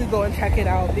probably go and check it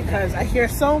out, because I hear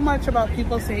so much about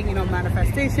people saying, you know,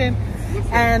 manifestation,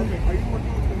 and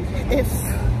it's,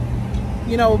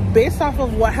 you know, based off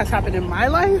of what has happened in my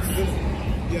life,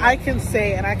 I can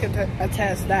say and I can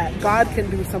attest that God can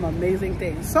do some amazing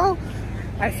things. So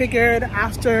I figured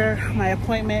after my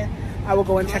appointment, I will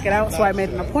go and check it out. So I made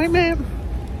an appointment.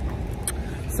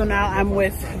 So now I'm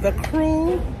with the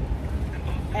crew,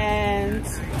 and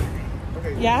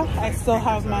yeah, I still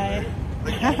have my,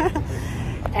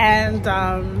 and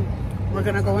we're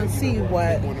gonna go and see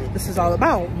what this is all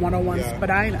about. 101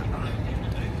 Spadina.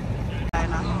 I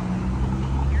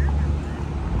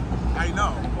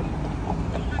know.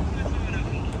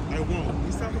 I won't.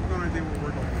 You stop looking on anything we're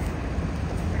working on.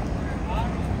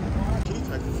 Can you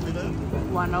text me that?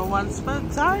 101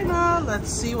 Spadina. Let's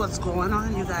see what's going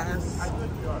on, you guys.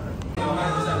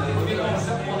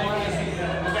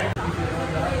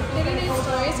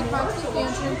 Stories, approximately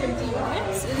 350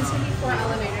 units, and there's going to be 4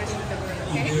 elevators in the building,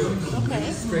 okay? Okay.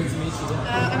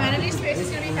 Amenity space is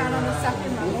going to be found on the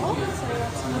 2nd level.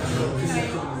 So can I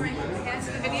advance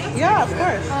the video? Yeah, of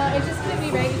course. It's just going to be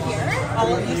right here.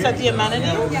 Oh, you said the amenity?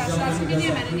 Yeah, so that's going to be the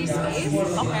amenity space.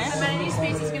 Okay. Amenity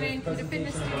space is going to include a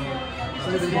fitness studio,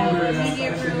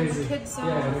 media room, kids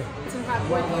zone, some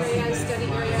platform areas, study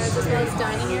areas, as well as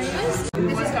dining areas.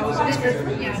 This is 1,000 square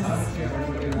feet. Yes.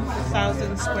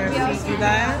 1,000 square feet, you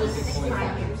guys.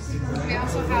 We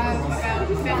also have about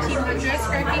 1,500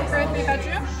 square feet for a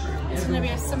 3-bedroom. It's going to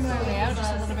be a similar layout,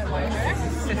 just a little bit larger.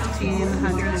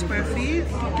 1,500 square feet.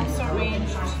 Also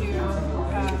range to...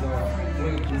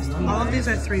 All of these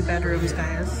are 3 bedrooms,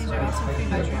 guys. these are also 3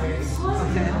 bedrooms.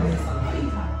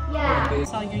 Okay.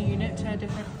 Sell your unit to a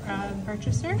different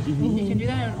purchaser. You can do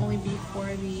that, and only be for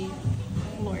the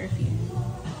lawyer fee.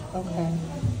 Okay.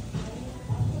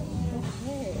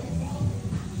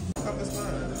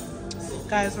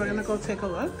 Guys, we're gonna go take a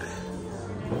look.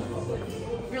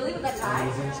 Really, with that tie?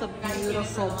 It's a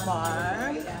beautiful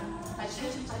bar.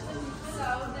 So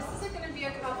this is going to be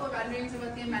a couple of renderings of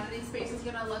what the amenity space is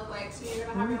going to look like. So you're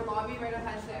going to have your lobby right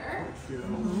ahead there. You're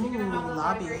going to have the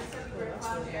library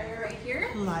area right here.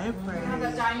 Library. You're going to have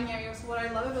that dining area. So what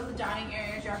I love about the dining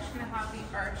area is you're actually going to have the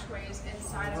archways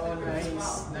inside of the room as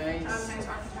well. Nice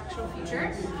architectural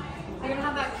feature. You're gonna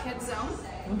have that kid zone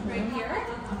right here.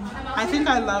 I think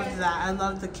I love that. I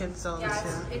love the kids zone Yeah,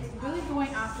 too. it's really going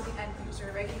after the end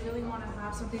user, right? You really want to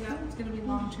have something that's going to be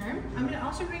long term. I'm going to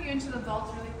also bring you into the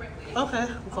vault really quickly. Okay,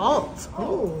 vault.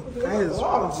 Oh, guys,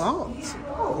 what a vault.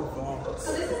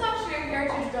 So this is actually our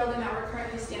heritage building that we're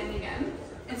currently standing in.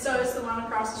 And so is the one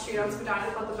across the street on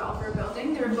Spadina called the Belfer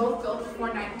Building. They were both built before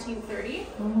 1930.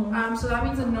 So that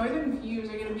means the northern views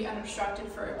are going to be unobstructed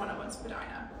for 101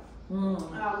 Spadina.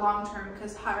 Long term,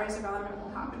 because high-rise development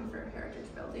won't happen for heritage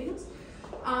buildings.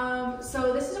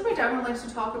 So this is where Devon likes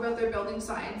to talk about their building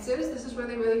sciences. This is where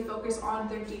they really focus on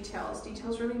their details.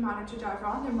 Details really matter to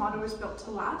Devon. Their motto is built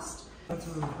to last.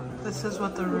 This is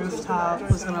what the rooftop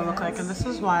was gonna look like, and this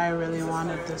is why I really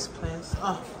wanted this place.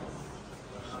 Oh.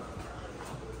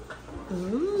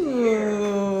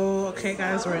 Ooh. Okay,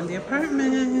 guys, we're in the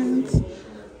apartment.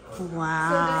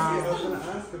 Wow.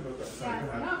 Yeah,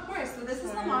 no, of course. So this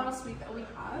is the model suite that we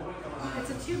have.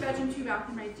 It's a 2-bedroom,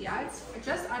 2-bathroom idea. It's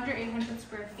just under 800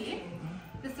 square feet.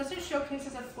 This doesn't showcase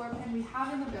as a floor plan we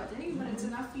have in the building, but it's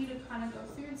enough for you to kind of go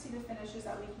through and see the finishes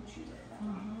that we can choose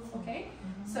from. Okay?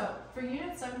 So for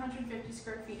unit 750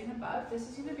 square feet and above, this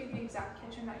is going to be the exact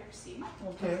kitchen that you're seeing.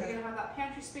 Okay. You're going to have that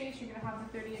pantry space. You're going to have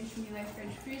the 30-inch Miele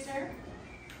fridge freezer.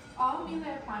 All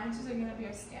Miele appliances are going to be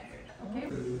our standard. Okay.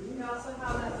 We also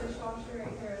have that dishwasher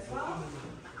right here as well.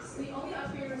 So the only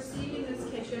upgrade we're seeing in this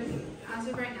kitchen, as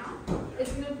of right now, is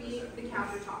going to be the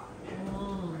countertop.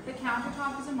 The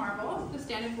countertop is a marble. The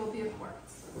standard will be a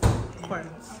quartz.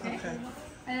 Quartz. Okay.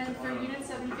 And for unit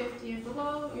 750 and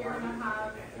below, you're going to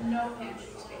have no pantry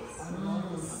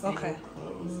space. Okay.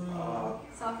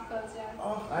 Soft close,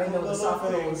 yeah. I know the soft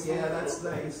close. Yeah, that's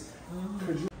nice.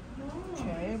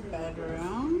 Okay,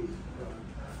 bedroom.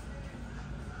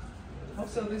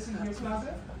 So this is your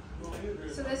closet?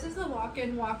 So this is the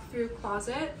walk-in, walk-through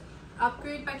closet.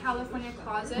 Upgrade by California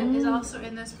Closet is also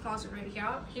in this closet right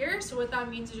here. So what that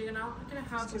means is you're not gonna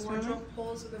have the wardrobe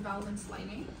holes with the valance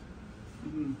lining.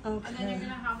 Okay. And then you're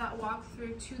gonna have that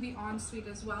walk-through to the ensuite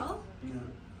as well.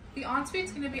 The ensuite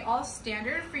is gonna be all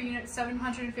standard for unit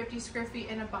 750 square feet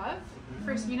and above.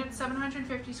 For unit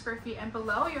 750 square feet and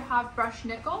below, you'll have brushed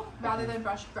nickel rather than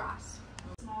brushed brass.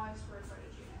 Smallest square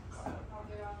footage unit, so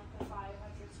probably around the 500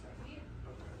 square feet.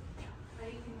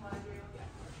 Anything larger, you'll get.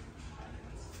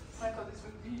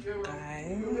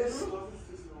 Guys,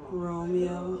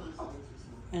 Romeo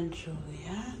and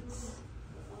Juliet.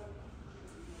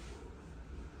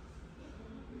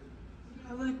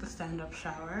 I like the stand-up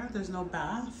shower. There's no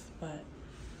bath, but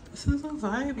this is a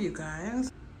vibe, you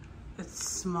guys. It's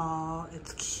small,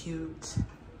 it's cute,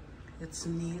 it's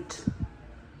neat.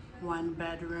 1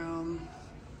 bedroom,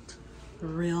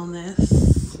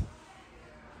 realness.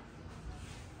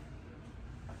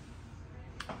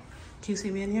 Can you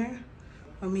see me in here?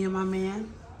 Or me and my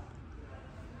man?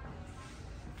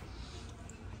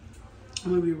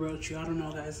 I'm gonna be real with you. I don't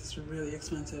know, guys. It's really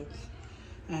expensive.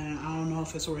 And I don't know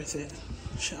if it's worth it.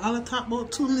 Shit, all the top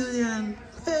about 2 million.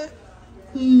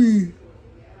 Me.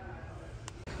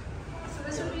 So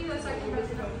this would be the second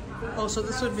bedroom. Oh, so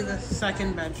this would be the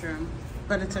second bedroom,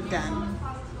 but it's a den.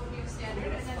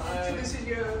 This is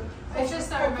your... It's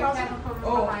just our mechanical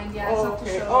room behind, yeah. Oh,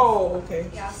 okay. Oh, okay.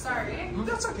 Yeah, sorry.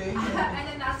 That's okay. And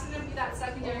then that's going to be that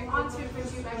secondary ensuite for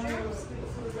 2 bedrooms.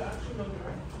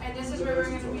 And this is where we're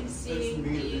going to be seeing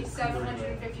the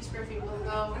 750 square feet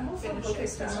below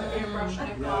finishes. So your brush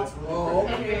nickel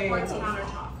and your quartz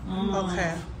countertop.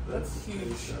 Okay. That's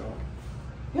huge.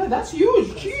 Yeah, that's huge.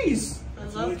 Jeez. I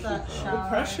love that shower.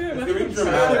 Pressure. It's giving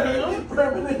dramatic.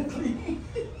 Permanently.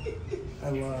 I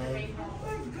love. Oh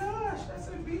my gosh, that's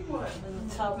a big one.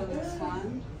 The tub in this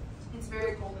one. It's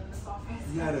very cold in this office.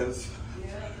 Yeah, it is.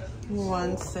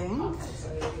 1 sink.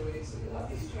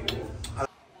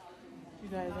 You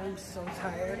guys, I'm so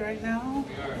tired right now.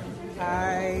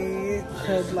 I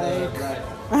could like...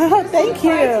 Thank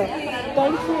you.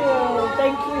 Thank you.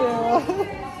 Thank you.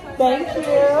 Thank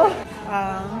you.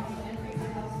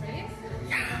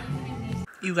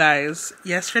 You guys,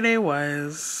 yesterday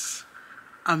was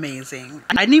amazing.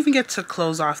 I didn't even get to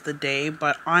close off the day,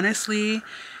 but honestly,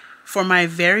 for my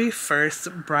very first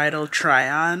bridal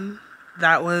try-on,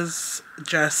 that was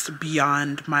just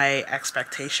beyond my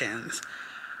expectations.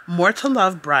 More to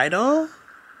Love Bridal,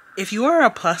 if you are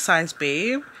a plus size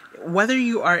babe, whether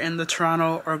you are in the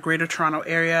Toronto or Greater Toronto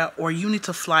area or you need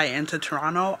to fly into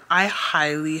Toronto, I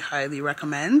highly, highly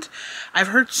recommend. I've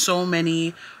heard so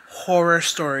many horror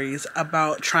stories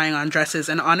about trying on dresses,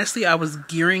 and honestly, I was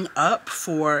gearing up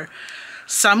for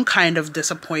some kind of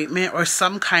disappointment or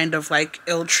some kind of like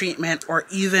ill treatment or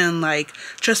even like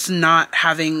just not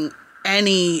having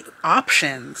any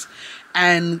options.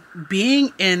 And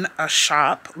being in a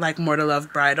shop like More to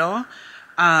Love Bridal,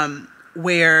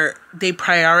 where they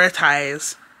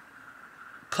prioritize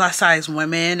plus size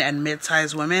women and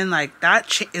mid-size women, like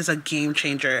that is a game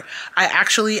changer. I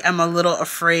actually am a little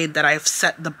afraid that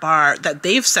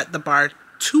they've set the bar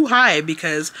too high,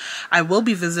 because I will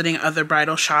be visiting other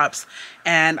bridal shops,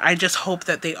 and I just hope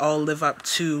that they all live up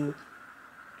to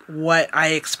what I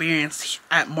experienced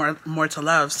at More to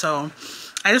Love. So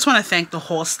I just want to thank the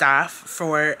whole staff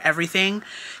for everything.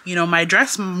 You know, my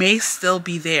dress may still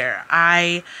be there.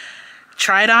 I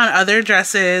tried on other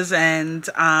dresses, and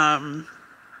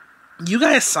you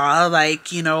guys saw,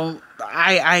 like, you know,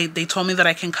 they told me that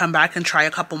I can come back and try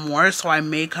a couple more, so I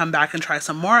may come back and try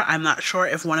some more. I'm not sure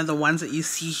if one of the ones that you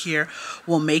see here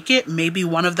will make it. Maybe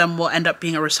one of them will end up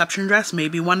being a reception dress.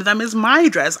 Maybe one of them is my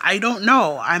dress. I don't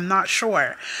know. I'm not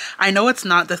sure. I know it's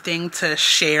not the thing to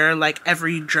share, like,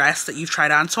 every dress that you've tried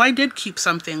on, so I did keep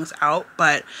some things out,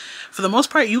 but for the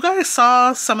most part, you guys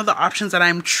saw some of the options that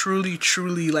I'm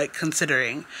truly, like,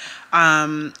 considering.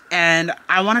 And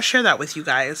I want to share that with you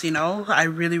guys, you know, I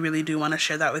really, really do want to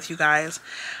share that with you guys.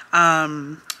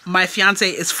 My fiance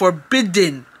is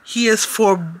forbidden. He is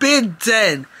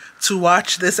forbidden to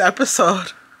watch this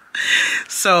episode.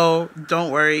 So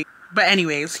don't worry. But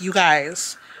anyways, you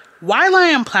guys, while I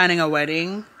am planning a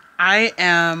wedding, I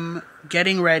am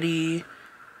getting ready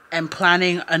and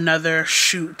planning another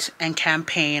shoot and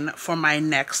campaign for my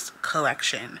next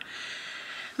collection.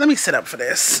 Let me sit up for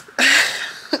this.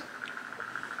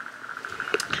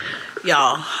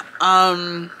 Y'all,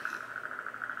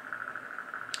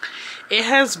 it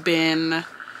has been,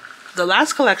 the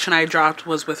last collection I dropped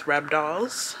was with Reb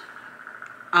Dolls.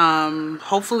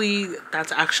 Hopefully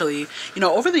that's actually, you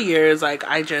know, over the years, like,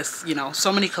 I just, you know,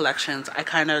 so many collections, I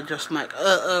kind of just, like,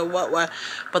 what,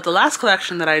 but the last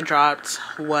collection that I dropped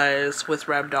was with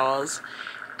Reb Dolls,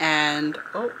 and,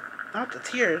 oh, not the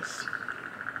tears.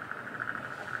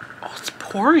 Oh, it's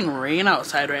pouring rain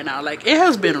outside right now. Like, it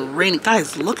has been raining.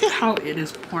 Guys, look at how it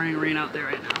is pouring rain out there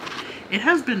right now. It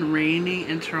has been raining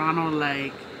in Toronto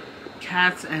like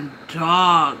cats and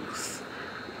dogs.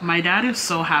 My dad is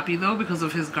so happy, though, because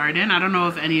of his garden. I don't know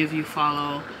if any of you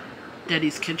follow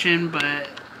Daddy's Kitchen, but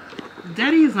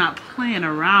Daddy is not playing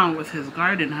around with his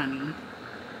garden, honey.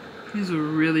 He's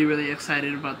really, really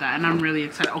excited about that, and I'm really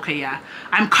excited. Okay, yeah,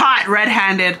 I'm caught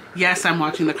red-handed. Yes, I'm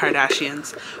watching the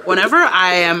Kardashians. Whenever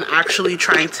I am actually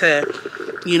trying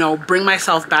to, you know, bring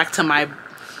myself back to my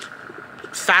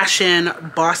fashion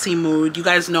bossy mood, you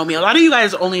guys know me. A lot of you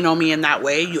guys only know me in that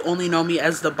way. You only know me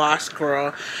as the boss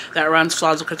girl that runs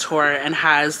Flaws of Couture and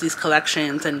has these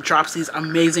collections and drops these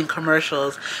amazing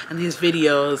commercials and these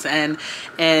videos and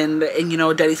you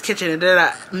know, Daddy's Kitchen and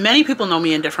da. Many people know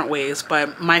me in different ways,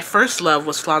 but my first love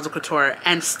was Flaws of Couture,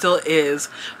 and still is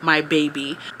my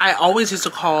baby. I always used to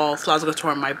call Flaws of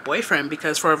Couture my boyfriend,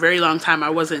 because for a very long time I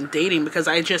wasn't dating, because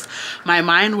my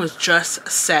mind was just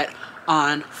set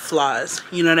on Flaws,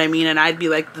 you know what I mean? And I'd be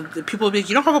like, the people would be like,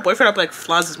 you don't have a boyfriend? I'd be like,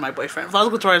 Flaws is my boyfriend. Flaws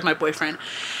of Couture is my boyfriend.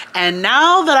 And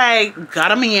now that I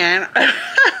got a man,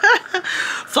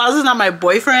 Flaws is not my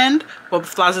boyfriend, but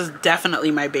Flaws is definitely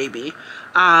my baby.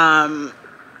 And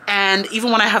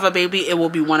even when I have a baby, it will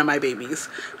be one of my babies.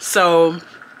 So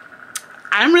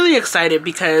I'm really excited,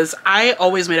 because I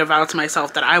always made a vow to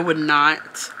myself that I would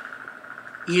not,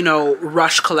 you know,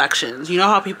 rush collections. You know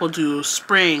how people do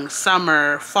spring,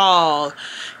 summer, fall,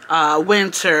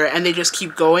 winter, and they just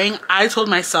keep going? I told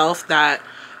myself that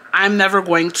I'm never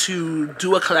going to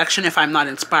do a collection if I'm not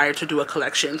inspired to do a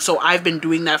collection. So I've been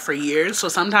doing that for years. So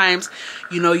sometimes,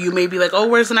 you know, you may be like, oh,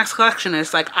 where's the next collection? And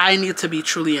it's like, I need to be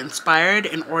truly inspired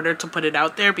in order to put it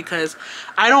out there, because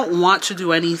I don't want to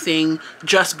do anything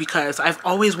just because. I've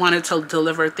always wanted to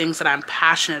deliver things that I'm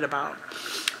passionate about.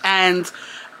 And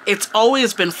it's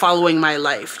always been following my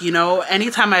life, you know?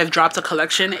 Anytime I've dropped a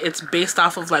collection, it's based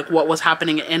off of, like, what was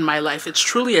happening in my life. It's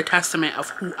truly a testament of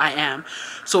who I am.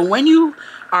 So when you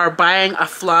are buying a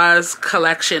Flaws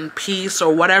collection piece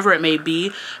or whatever it may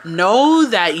be, know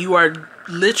that you are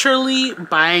literally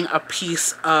buying a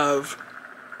piece of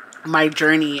my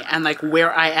journey and, like,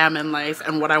 where I am in life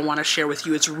and what I want to share with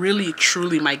you. It's really,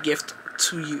 truly my gift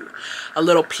to you, a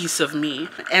little piece of me.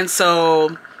 And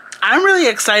so I'm really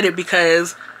excited,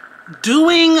 because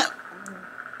doing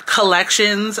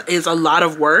collections is a lot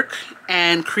of work,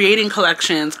 and creating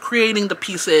collections, creating the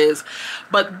pieces,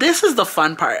 but this is the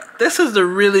fun part. This is the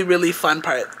really, really fun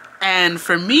part. And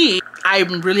for me,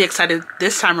 I'm really excited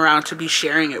this time around to be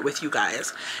sharing it with you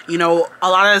guys. You know, a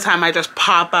lot of the time I just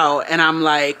pop out and I'm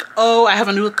like, oh, I have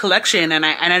a new collection, and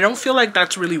I don't feel like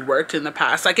that's really worked in the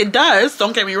past. Like, it does,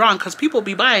 don't get me wrong, because people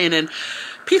be buying and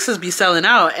pieces be selling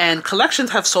out, and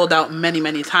collections have sold out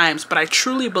many times. But I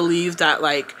truly believe that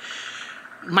like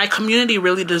my community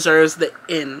really deserves the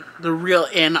real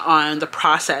in on the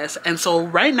process. And so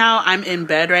right now I'm in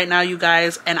bed right now, you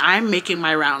guys, and I'm making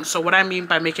my rounds. So what I mean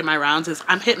by making my rounds is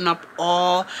I'm hitting up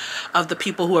all of the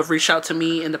people who have reached out to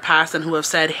me in the past and who have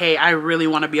said, hey, I really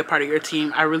want to be a part of your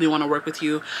team. I really want to work with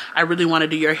you. I really want to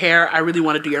do your hair. I really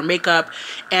want to do your makeup.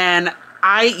 And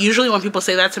I usually, when people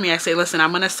say that to me, I say, listen, I'm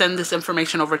going to send this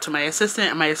information over to my assistant,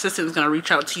 and my assistant is going to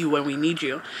reach out to you when we need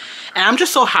you. And I'm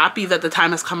just so happy that the time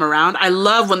has come around. I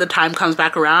love when the time comes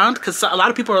back around, because a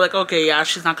lot of people are like, okay, yeah,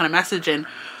 she's not going to message. And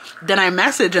then I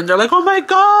message and they're like, oh my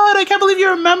God, I can't believe you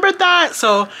remembered that.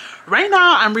 So right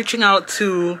now I'm reaching out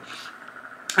to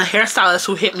a hairstylist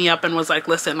who hit me up and was like,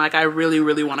 listen, like I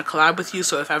really want to collab with you.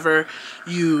 So if ever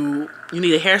you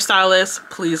need a hairstylist,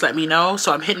 please let me know.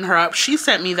 So I'm hitting her up. She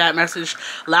sent me that message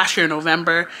last year in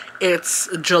November. It's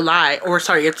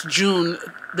it's June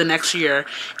the next year,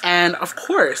 and of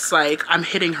course, like, I'm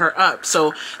hitting her up.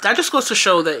 So that just goes to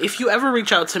show that if you ever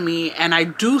reach out to me and I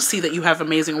do see that you have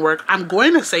amazing work, I'm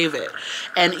going to save it.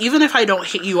 And even if I don't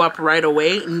hit you up right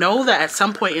away, know that at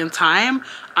some point in time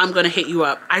I'm gonna hit you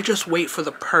up. I just wait for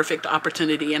the perfect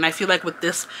opportunity. And I feel like with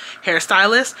this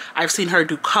hairstylist, I've seen her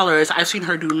do colors, I've seen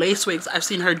her do lace wigs, I've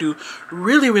seen her do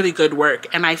really good work.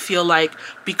 And I feel like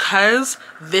because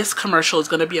this commercial is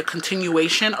gonna be a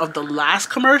continuation of the last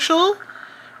commercial,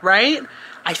 right?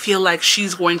 I feel like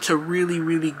she's going to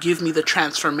really give me the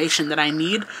transformation that I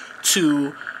need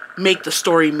to make the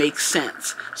story make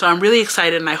sense. So I'm really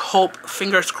excited, and I hope,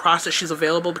 fingers crossed, that she's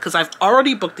available, because I've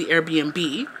already booked the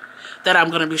Airbnb that I'm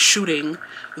going to be shooting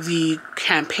the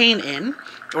campaign in,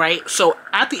 right? So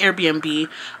at the Airbnb,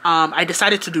 I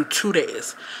decided to do 2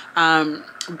 days. The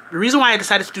reason why I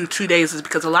decided to do 2 days is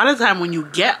because a lot of the time when you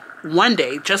get 1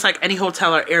 day, just like any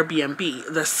hotel or Airbnb,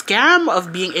 the scam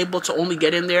of being able to only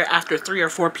get in there after 3 or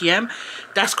 4 p.m.,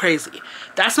 that's crazy.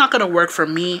 That's not going to work for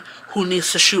me, who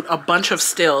needs to shoot a bunch of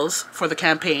stills for the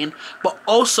campaign, but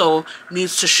also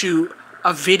needs to shoot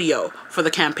a video for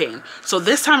the campaign. So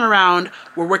this time around,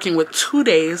 we're working with 2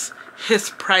 days.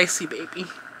 It's pricey, baby.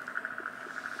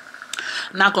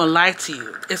 I'm not gonna lie to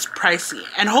you, it's pricey.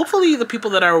 And hopefully the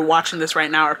people that are watching this right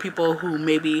now are people who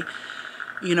maybe,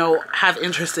 you know, have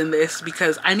interest in this,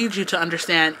 because I need you to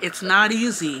understand it's not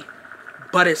easy,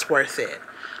 but it's worth it.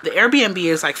 The Airbnb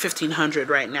is like $1,500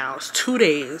 right now. It's 2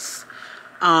 days.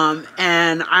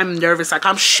 And I'm nervous, like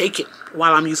I'm shaking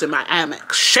while I'm using my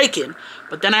Amex, shaking.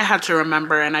 But then I had to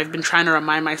remember, and I've been trying to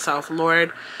remind myself,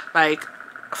 Lord, like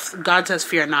God says,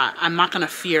 fear not. I'm not going to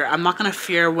fear. I'm not going to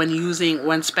fear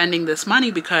when spending this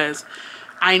money, because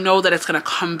I know that it's going to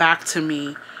come back to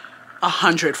me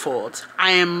 100-fold.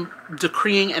 I am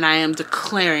decreeing and I am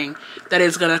declaring that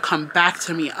it's going to come back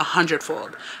to me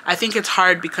 100-fold. I think it's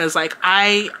hard because like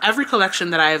every collection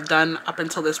that I have done up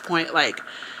until this point, like,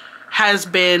 has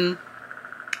been,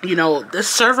 you know, this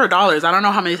server dollars. I don't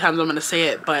know how many times I'm going to say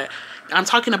it, but I'm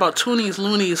talking about toonies,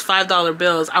 loonies, $5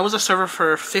 bills. I was a server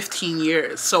for 15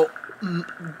 years. So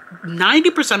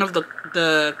 90% of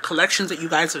the collections that you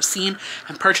guys have seen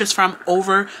and purchased from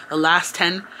over the last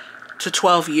 10 to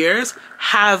 12 years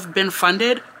have been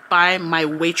funded by my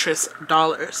waitress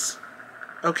dollars.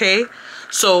 Okay?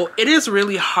 So it is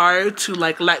really hard to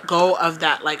like let go of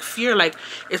that like fear. Like,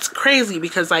 it's crazy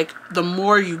because like the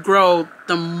more you grow,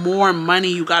 the more money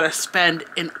you gotta spend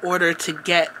in order to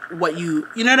get what you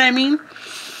know what I mean?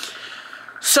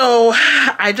 So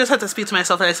I just had to speak to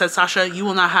myself and I said, Sasha, you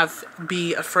will not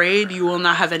be afraid. You will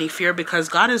not have any fear, because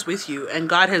God is with you, and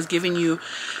God has given you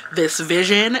this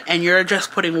vision, and you're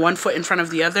just putting one foot in front of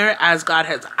the other as God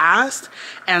has asked.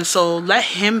 And so let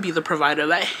him be the provider.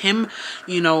 Let him,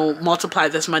 you know, multiply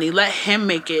this money. Let him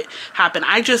make it happen.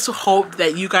 I just hope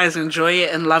that you guys enjoy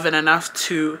it and love it enough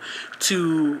to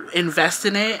invest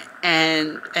in it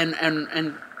and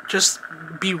just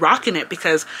be rocking it,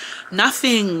 because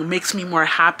nothing makes me more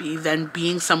happy than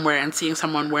being somewhere and seeing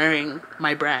someone wearing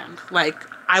my brand. Like,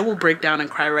 I will break down and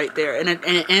cry right there, and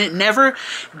it never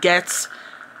gets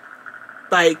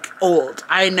like old.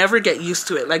 I never get used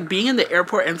to it. Like being in the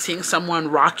airport and seeing someone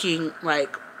rocking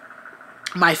like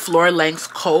my floor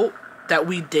length coat that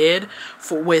we did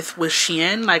with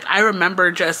Shein. Like, I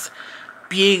remember just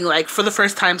being like, for the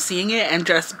first time seeing it and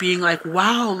just being like,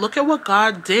 wow, look at what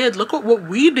God did. Look at what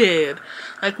we did.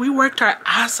 Like, we worked our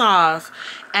ass off.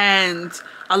 And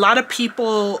a lot of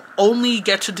people only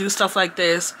get to do stuff like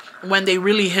this when they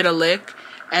really hit a lick,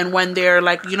 and when they're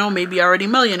like, you know, maybe already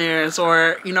millionaires,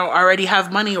 or, you know, already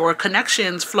have money or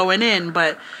connections flowing in.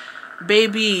 But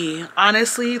baby,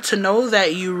 honestly, to know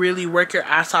that you really work your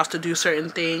ass off to do certain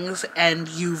things and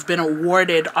you've been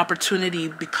awarded opportunity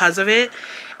because of it,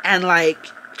 and like,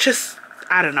 just,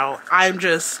 I don't know, I'm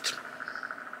just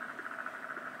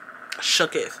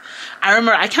shooketh. I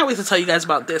remember, I can't wait to tell you guys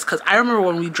about this, because I remember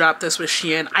when we dropped this with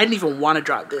Shein, I didn't even want to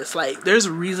drop this. Like, there's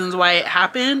reasons why it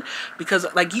happened, because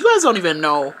like, you guys don't even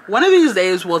know. One of these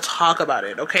days we'll talk about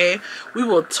it, okay? We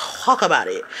will talk about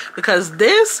it, because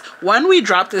this, when we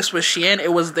dropped this with Shein,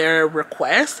 it was their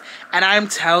request, and I'm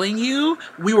telling you,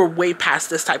 we were way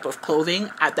past this type of clothing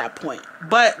at that point.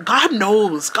 But God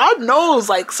knows,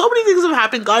 like, so many things have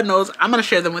happened. God knows. I'm gonna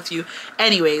share them with you.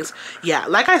 Anyways, yeah,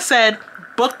 like I said,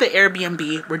 booked the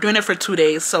Airbnb. We're doing it for 2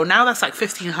 days, so now that's like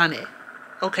 $1,500.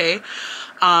 Okay,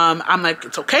 I'm like,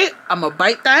 it's okay, I'm gonna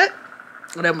bite that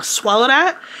and I'm gonna swallow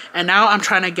that. And now I'm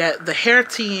trying to get the hair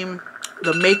team,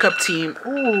 the makeup team.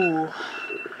 Ooh,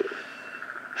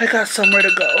 I got somewhere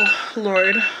to go,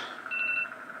 Lord.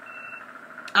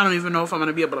 I don't even know if I'm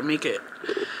gonna be able to make it,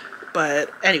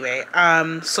 but anyway,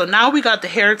 so now we got the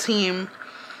hair team.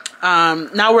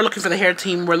 Now we're looking for the hair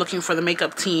team, we're looking for the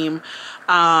makeup team,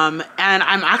 and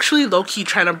I'm actually low-key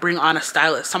trying to bring on a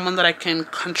stylist, someone that I can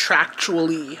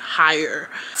contractually hire,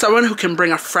 someone who can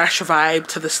bring a fresh vibe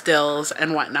to the stills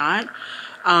and whatnot,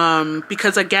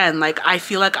 because again, like, I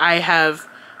feel like I have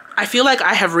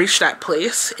reached that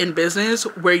place in business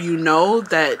where you know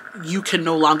that you can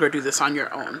no longer do this on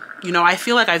your own. You know, I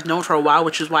feel like I've known for a while,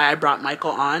 which is why I brought Michael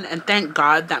on. And thank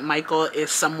God that Michael is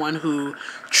someone who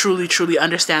truly, truly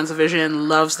understands the vision,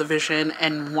 loves the vision,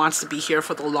 and wants to be here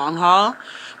for the long haul.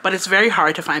 But it's very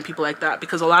hard to find people like that,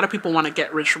 because a lot of people want to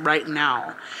get rich right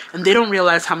now. And they don't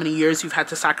realize how many years you've had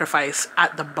to sacrifice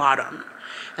at the bottom.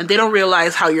 And they don't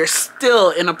realize how you're still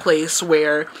in a place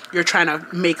where you're trying to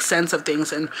make sense of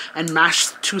things and mash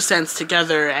 2 cents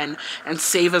together and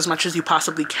save as much as you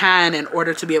possibly can in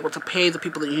order to be able to pay the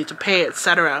people that you need to pay,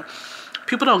 etc.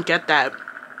 People don't get that.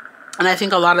 And I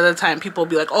think a lot of the time people will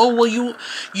be like, oh, well,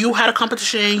 you had a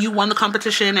competition, you won the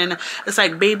competition. And it's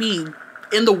like, baby,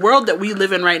 in the world that we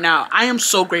live in right now, I am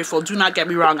so grateful. Do not get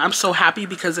me wrong. I'm so happy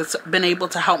because it's been able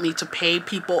to help me to pay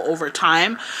people over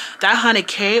time. That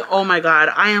 $100K, oh my God,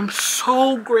 I am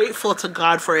so grateful to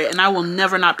God for it. And I will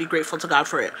never not be grateful to God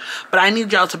for it. But I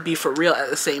need y'all to be for real at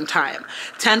the same time.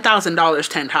 $10,000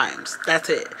 10 times. That's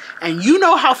it. And you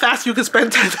know how fast you can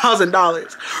spend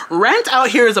 $10,000. Rent out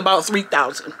here is about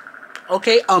 $3,000.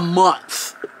 Okay, a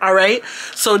month. All right,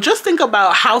 so just think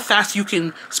about how fast you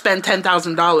can spend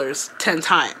 $10,000 10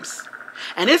 times.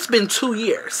 And it's been 2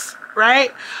 years,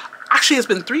 right? Actually, it's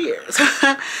been 3 years.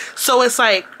 So it's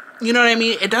like, you know what I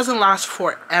mean? It doesn't last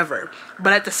forever.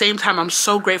 But at the same time, I'm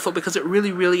so grateful because it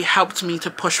really, really helped me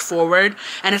to push forward.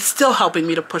 And it's still helping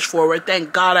me to push forward.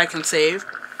 Thank God I can save.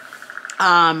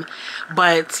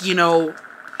 But, you know,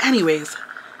 anyways,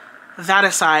 that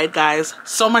aside, guys,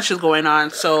 so much is going on.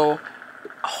 So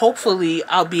hopefully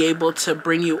I'll be able to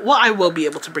bring you, well, I will be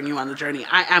able to bring you on the journey.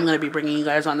 I am going to be bringing you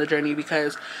guys on the journey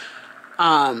because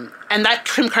and that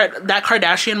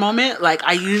Kardashian moment, like,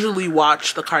 I usually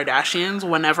watch the Kardashians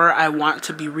whenever I want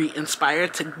to be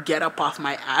re-inspired to get up off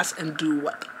my ass and do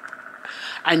what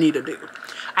I need to do.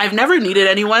 I've never needed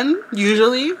anyone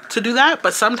usually to do that,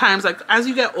 but sometimes, like, as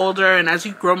you get older and as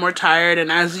you grow more tired and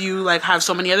as you like have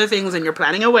so many other things and you're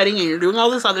planning a wedding and you're doing all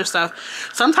this other stuff,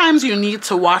 sometimes you need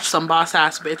to watch some boss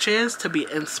ass bitches to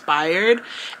be inspired.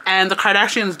 And the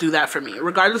Kardashians do that for me,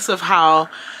 regardless of how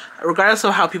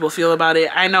people feel about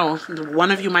it. I know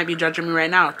 1 of you might be judging me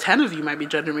right now, 10 of you might be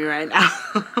judging me right now.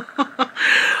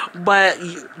 But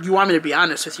you want me to be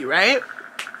honest with you, right?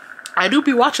 I do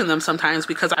be watching them sometimes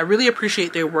because I really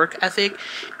appreciate their work ethic,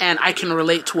 and I can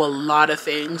relate to a lot of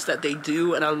things that they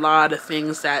do and a lot of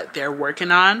things that they're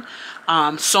working on.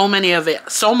 So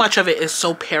much of it is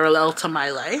so parallel to my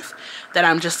life that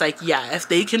I'm just like, yeah, if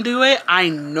they can do it, I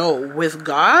know with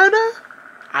God,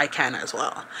 I can as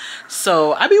well.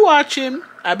 So I be watching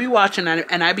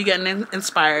and I be getting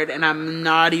inspired, and I'm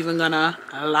not even gonna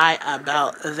lie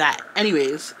about that.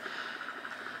 Anyways,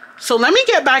 so let me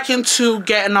get back into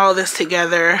getting all this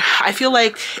together. I feel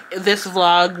like this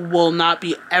vlog will not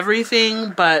be everything,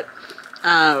 but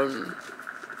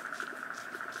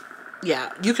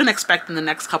yeah, you can expect in the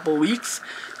next couple weeks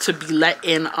to be let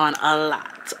in on a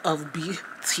lot of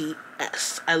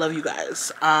BTS. I love you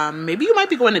guys. Maybe you might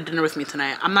be going to dinner with me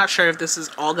tonight. I'm not sure if this is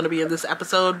all going to be in this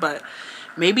episode, but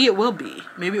maybe it will be.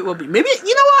 Maybe it will be. Maybe,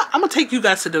 you know what? I'm going to take you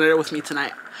guys to dinner with me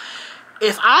tonight.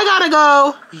 if I gotta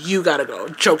go, you gotta go.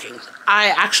 Joking.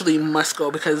 I actually must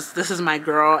go because this is my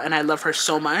girl and I love her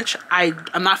so much.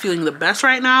 I'm not feeling the best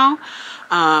right now.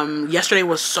 Yesterday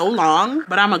was so long,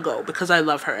 but I'm gonna go because I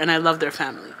love her and I love their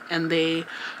family and they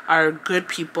are good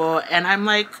people. And I'm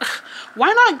like,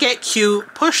 why not get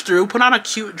cute, push through, put on a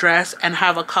cute dress and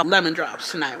have a couple lemon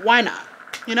drops tonight? Why not?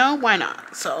 You know, why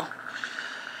not? So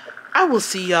I will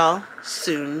see y'all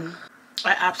soon.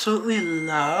 I absolutely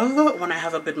love when I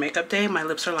have a good makeup day. My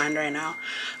lips are lined right now,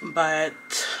 but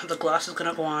the gloss is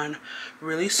gonna go on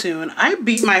really soon. I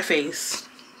beat my face.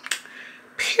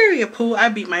 Period, poo. I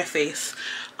beat my face.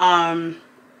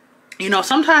 You know,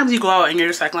 sometimes you go out and you're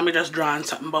just like, let me just draw on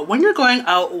something. But when you're going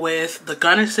out with the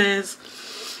Gunnesses,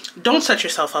 don't set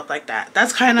yourself up like that.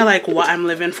 That's kind of like what I'm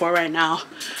living for right now.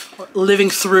 Living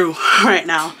through right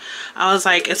now. I was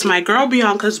like, it's my girl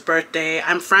Bianca's birthday.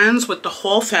 I'm friends with the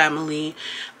whole family.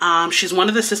 She's one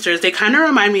of the sisters. They kind of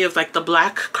remind me of like the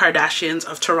Black Kardashians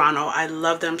of Toronto. I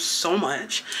love them so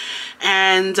much.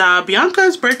 And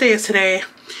Bianca's birthday is today.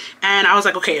 And I was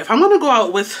like, okay, if I'm gonna go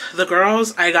out with the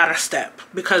girls, I gotta step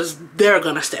because they're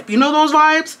gonna step. You know those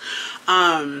vibes?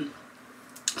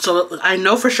 So I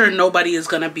know for sure nobody is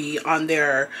gonna be on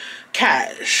their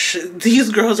cash. These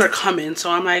girls are coming.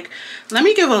 So I'm like, let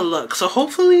me give a look. So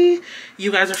hopefully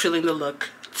you guys are feeling the look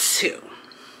too.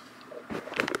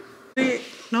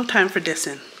 No time for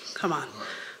dissing. Come on.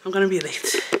 I'm gonna be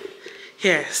late.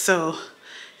 Here, so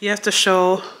you have to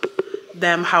show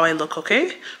them how I look,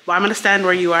 okay? Well, I'm gonna stand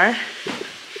where you are.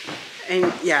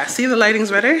 And yeah, see the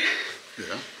lighting's better?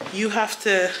 Yeah. You have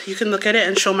to, you can look at it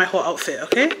and show my whole outfit,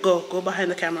 okay? Go behind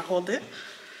the camera, hold it.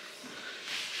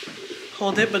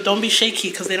 Hold it, but don't be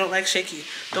shaky because they don't like shaky.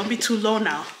 Don't be too low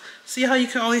now. See how you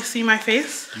can only see my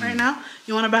face right now?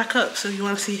 You wanna back up, so you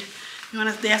wanna see,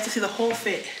 they have to see the whole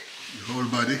fit. The whole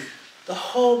body? The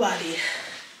whole body.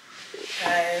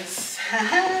 Guys,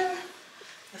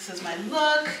 this is my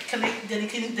look. Can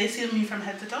they see me from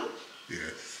head to toe?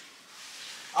 Yes.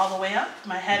 All the way up,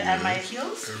 my head and my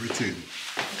heels? Everything.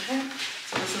 Okay,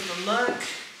 so this is the look.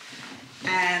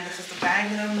 And this is the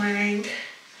bag that I'm wearing.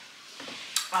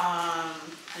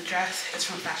 The dress is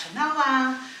from Fashion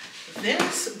Nova.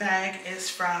 This bag is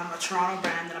from a Toronto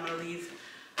brand that I'm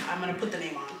gonna put the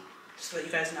name on, so that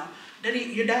you guys know.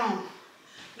 Daddy, you're down.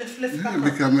 Lift back up.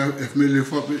 Because if me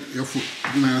lift up your foot,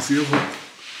 you can see your foot.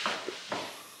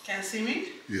 Can't see me?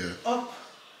 Yeah. Up.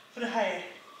 Put it higher.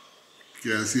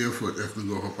 Can't see your foot if you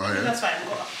go up higher. That's fine.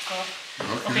 Go up. Go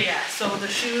up. Okay, yeah. So the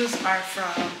shoes are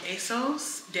from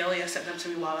ASOS. Delia sent them to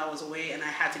me while I was away and I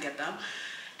had to get them.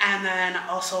 And then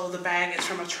also the bag is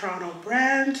from a Toronto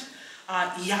brand.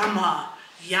 Yama.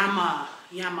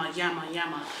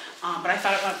 But I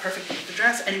thought it went perfect with the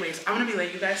dress. Anyways, I'm gonna be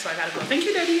late, you guys, so I gotta go. Thank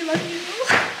you, Daddy. Love you.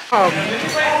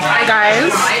 Hi,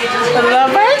 guys. Hello,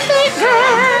 birthday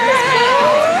girl.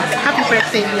 Happy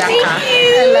birthday, Bianca.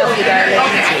 I love you, darling.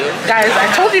 Guys, I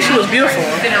told you she was beautiful.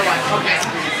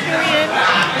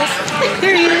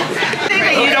 Period.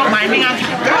 You don't mind me on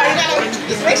Sasha,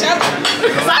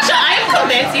 I am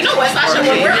convinced. You know what, Sasha?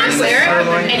 When we're on Claire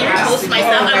and you post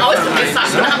myself, I'm always convinced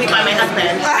Sasha's gonna help me find my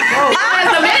husband.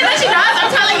 Because the minute that she does, I'm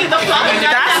telling you, the flow is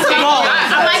that's the goal.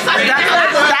 I'm like, Sasha,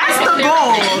 that's the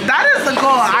goal. That is the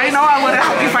goal. I know I want to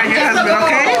help you find your husband,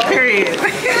 okay? Period.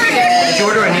 Did you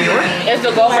order a New York? it's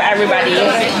the goal for everybody.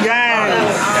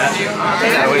 Yes.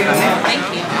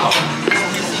 Thank you.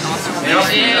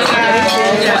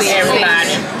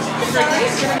 Everybody.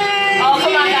 Oh,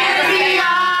 come on, guys.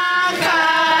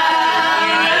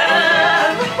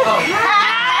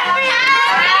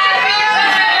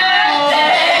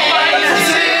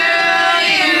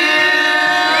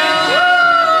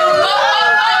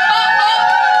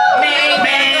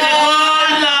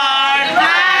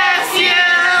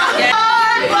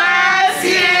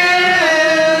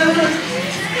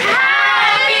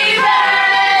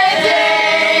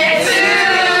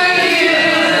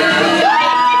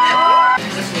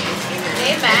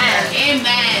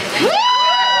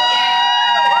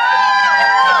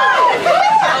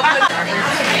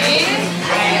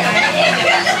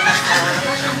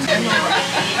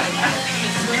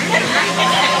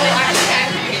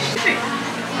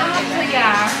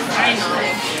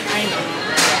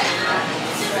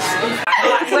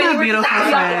 Beautiful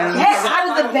friends. Yes, out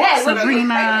of the bed.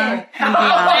 Sabrina and Dina.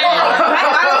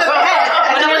 Out of the bed.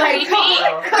 And I'm like,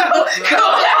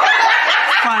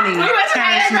 Funny,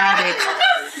 charismatic,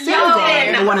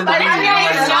 the one in the video.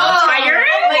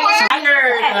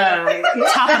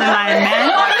 Top of the line men.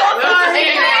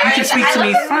 You can speak to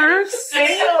me first,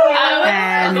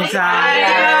 and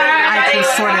I can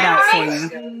sort it out for you.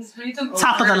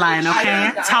 Top of the line,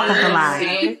 okay? Top of the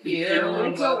line.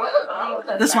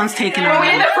 This one's taken away. Are we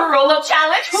in the roll-up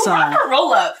challenge? Who brought for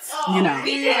roll-ups? You know.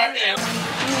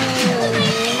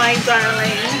 My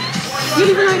darling. You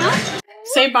leave it like that?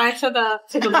 Say bye to the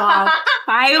vlog.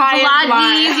 Bye,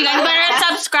 vloggies. You guys better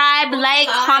subscribe, like,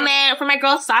 comment for my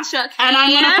girl Sasha. Okay? And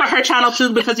I'm gonna put her channel too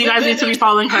because you guys need to be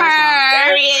following her. Oh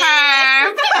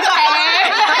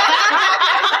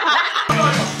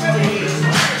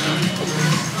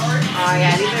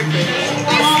yeah, these are pretty.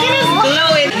 Your skin is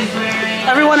glowing.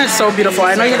 Everyone is so beautiful.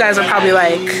 I know you guys are probably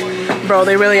like, bro,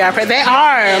 they really are. They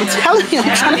are. I'm telling you.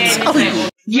 I'm trying to tell you.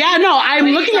 Yeah, no, I'm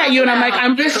looking at you and I'm like,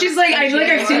 she's like, I feel like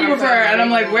I've seen you before. And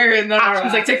I'm like, where? And then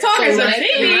she's like, TikTok. I said,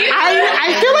 maybe.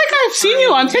 I feel like I've seen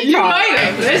you on TikTok. You might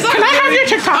have. Can I have your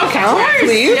TikTok account,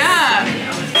 please? Yeah.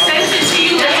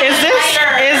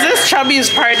 Is this Chubby's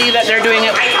party that they're doing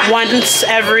it once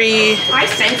every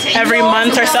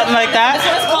month or something like that? This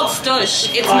one's called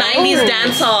Stush. It's 90s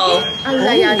dancehall.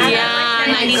 Yeah,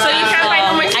 90s. So you can't find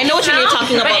how much. I know what you're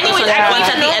talking about. But anyways, once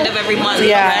at the end of every month.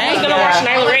 Yeah. Right? I'm gonna watch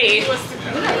Nyla Ray.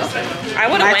 I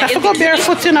would have went. I have to go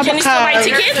barefoot in a Can you still buy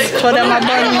tickets? For them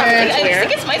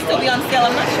tickets might still be on sale.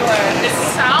 I'm not sure. It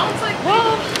sounds like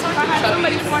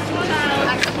somebody's watching on that.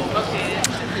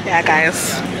 Yeah,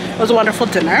 guys, it was a wonderful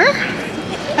dinner.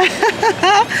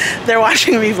 They're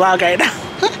watching me vlog right now.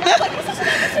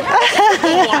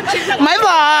 My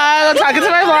vlog. I'm talking to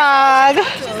my vlog.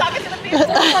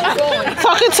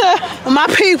 Talking to my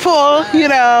people, you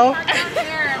know.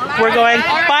 We're going.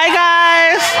 Bye,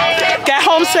 guys. Get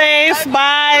home safe.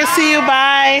 Bye. See you.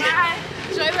 Bye.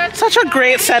 Such a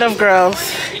great set of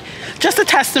girls. Just a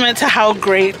testament to how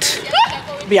great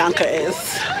Bianca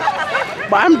is.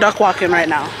 But I'm duck walking right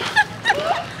now.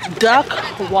 Duck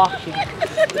walking.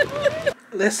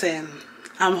 Listen,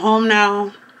 I'm home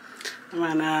now. I'm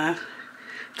gonna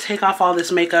take off all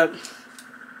this makeup.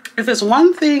 If it's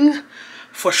one thing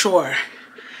for sure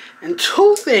and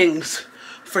two things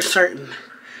for certain,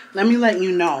 let me let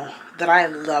you know that I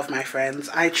love my friends.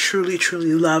 I truly,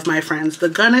 truly love my friends. The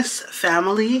Gunnis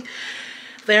family,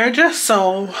 they're just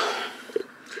so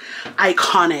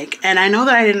iconic. And I know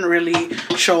that I didn't really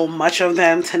show much of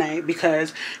them tonight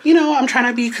because, you know, I'm trying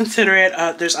to be considerate.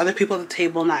 There's other people at the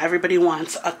table. Not everybody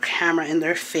wants a camera in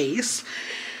their face.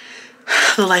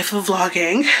 The life of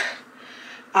vlogging.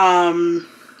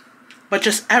 But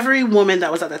just every woman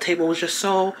that was at the table was just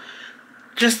so,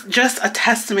 just a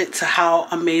testament to how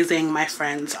amazing my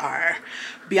friends are.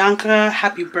 Bianca,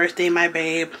 happy birthday, my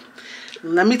babe.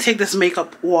 Let me take this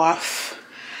makeup off.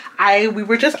 We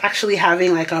were just actually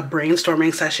having like a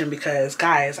brainstorming session because,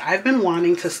 guys, I've been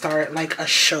wanting to start like a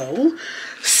show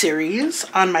series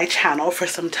on my channel for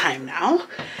some time now.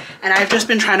 And I've just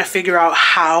been trying to figure out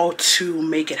how to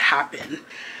make it happen.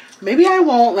 Maybe I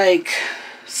won't like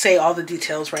say all the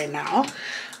details right now.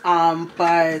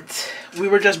 But we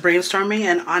were just brainstorming,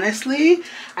 and honestly,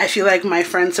 I feel like my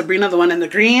friend Sabrina, the one in the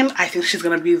green, I think she's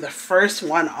gonna be the first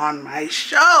one on my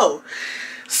show.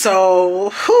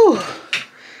 So, whew.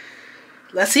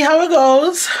 Let's see how it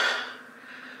goes.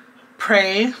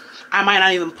 Pray. I might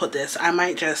not even put this. I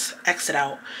might just exit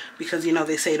out because, you know,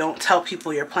 they say don't tell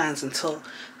people your plans until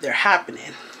they're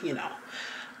happening, you know.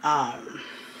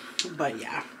 But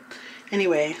yeah.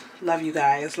 Anyway, love you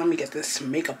guys. Let me get this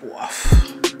makeup off.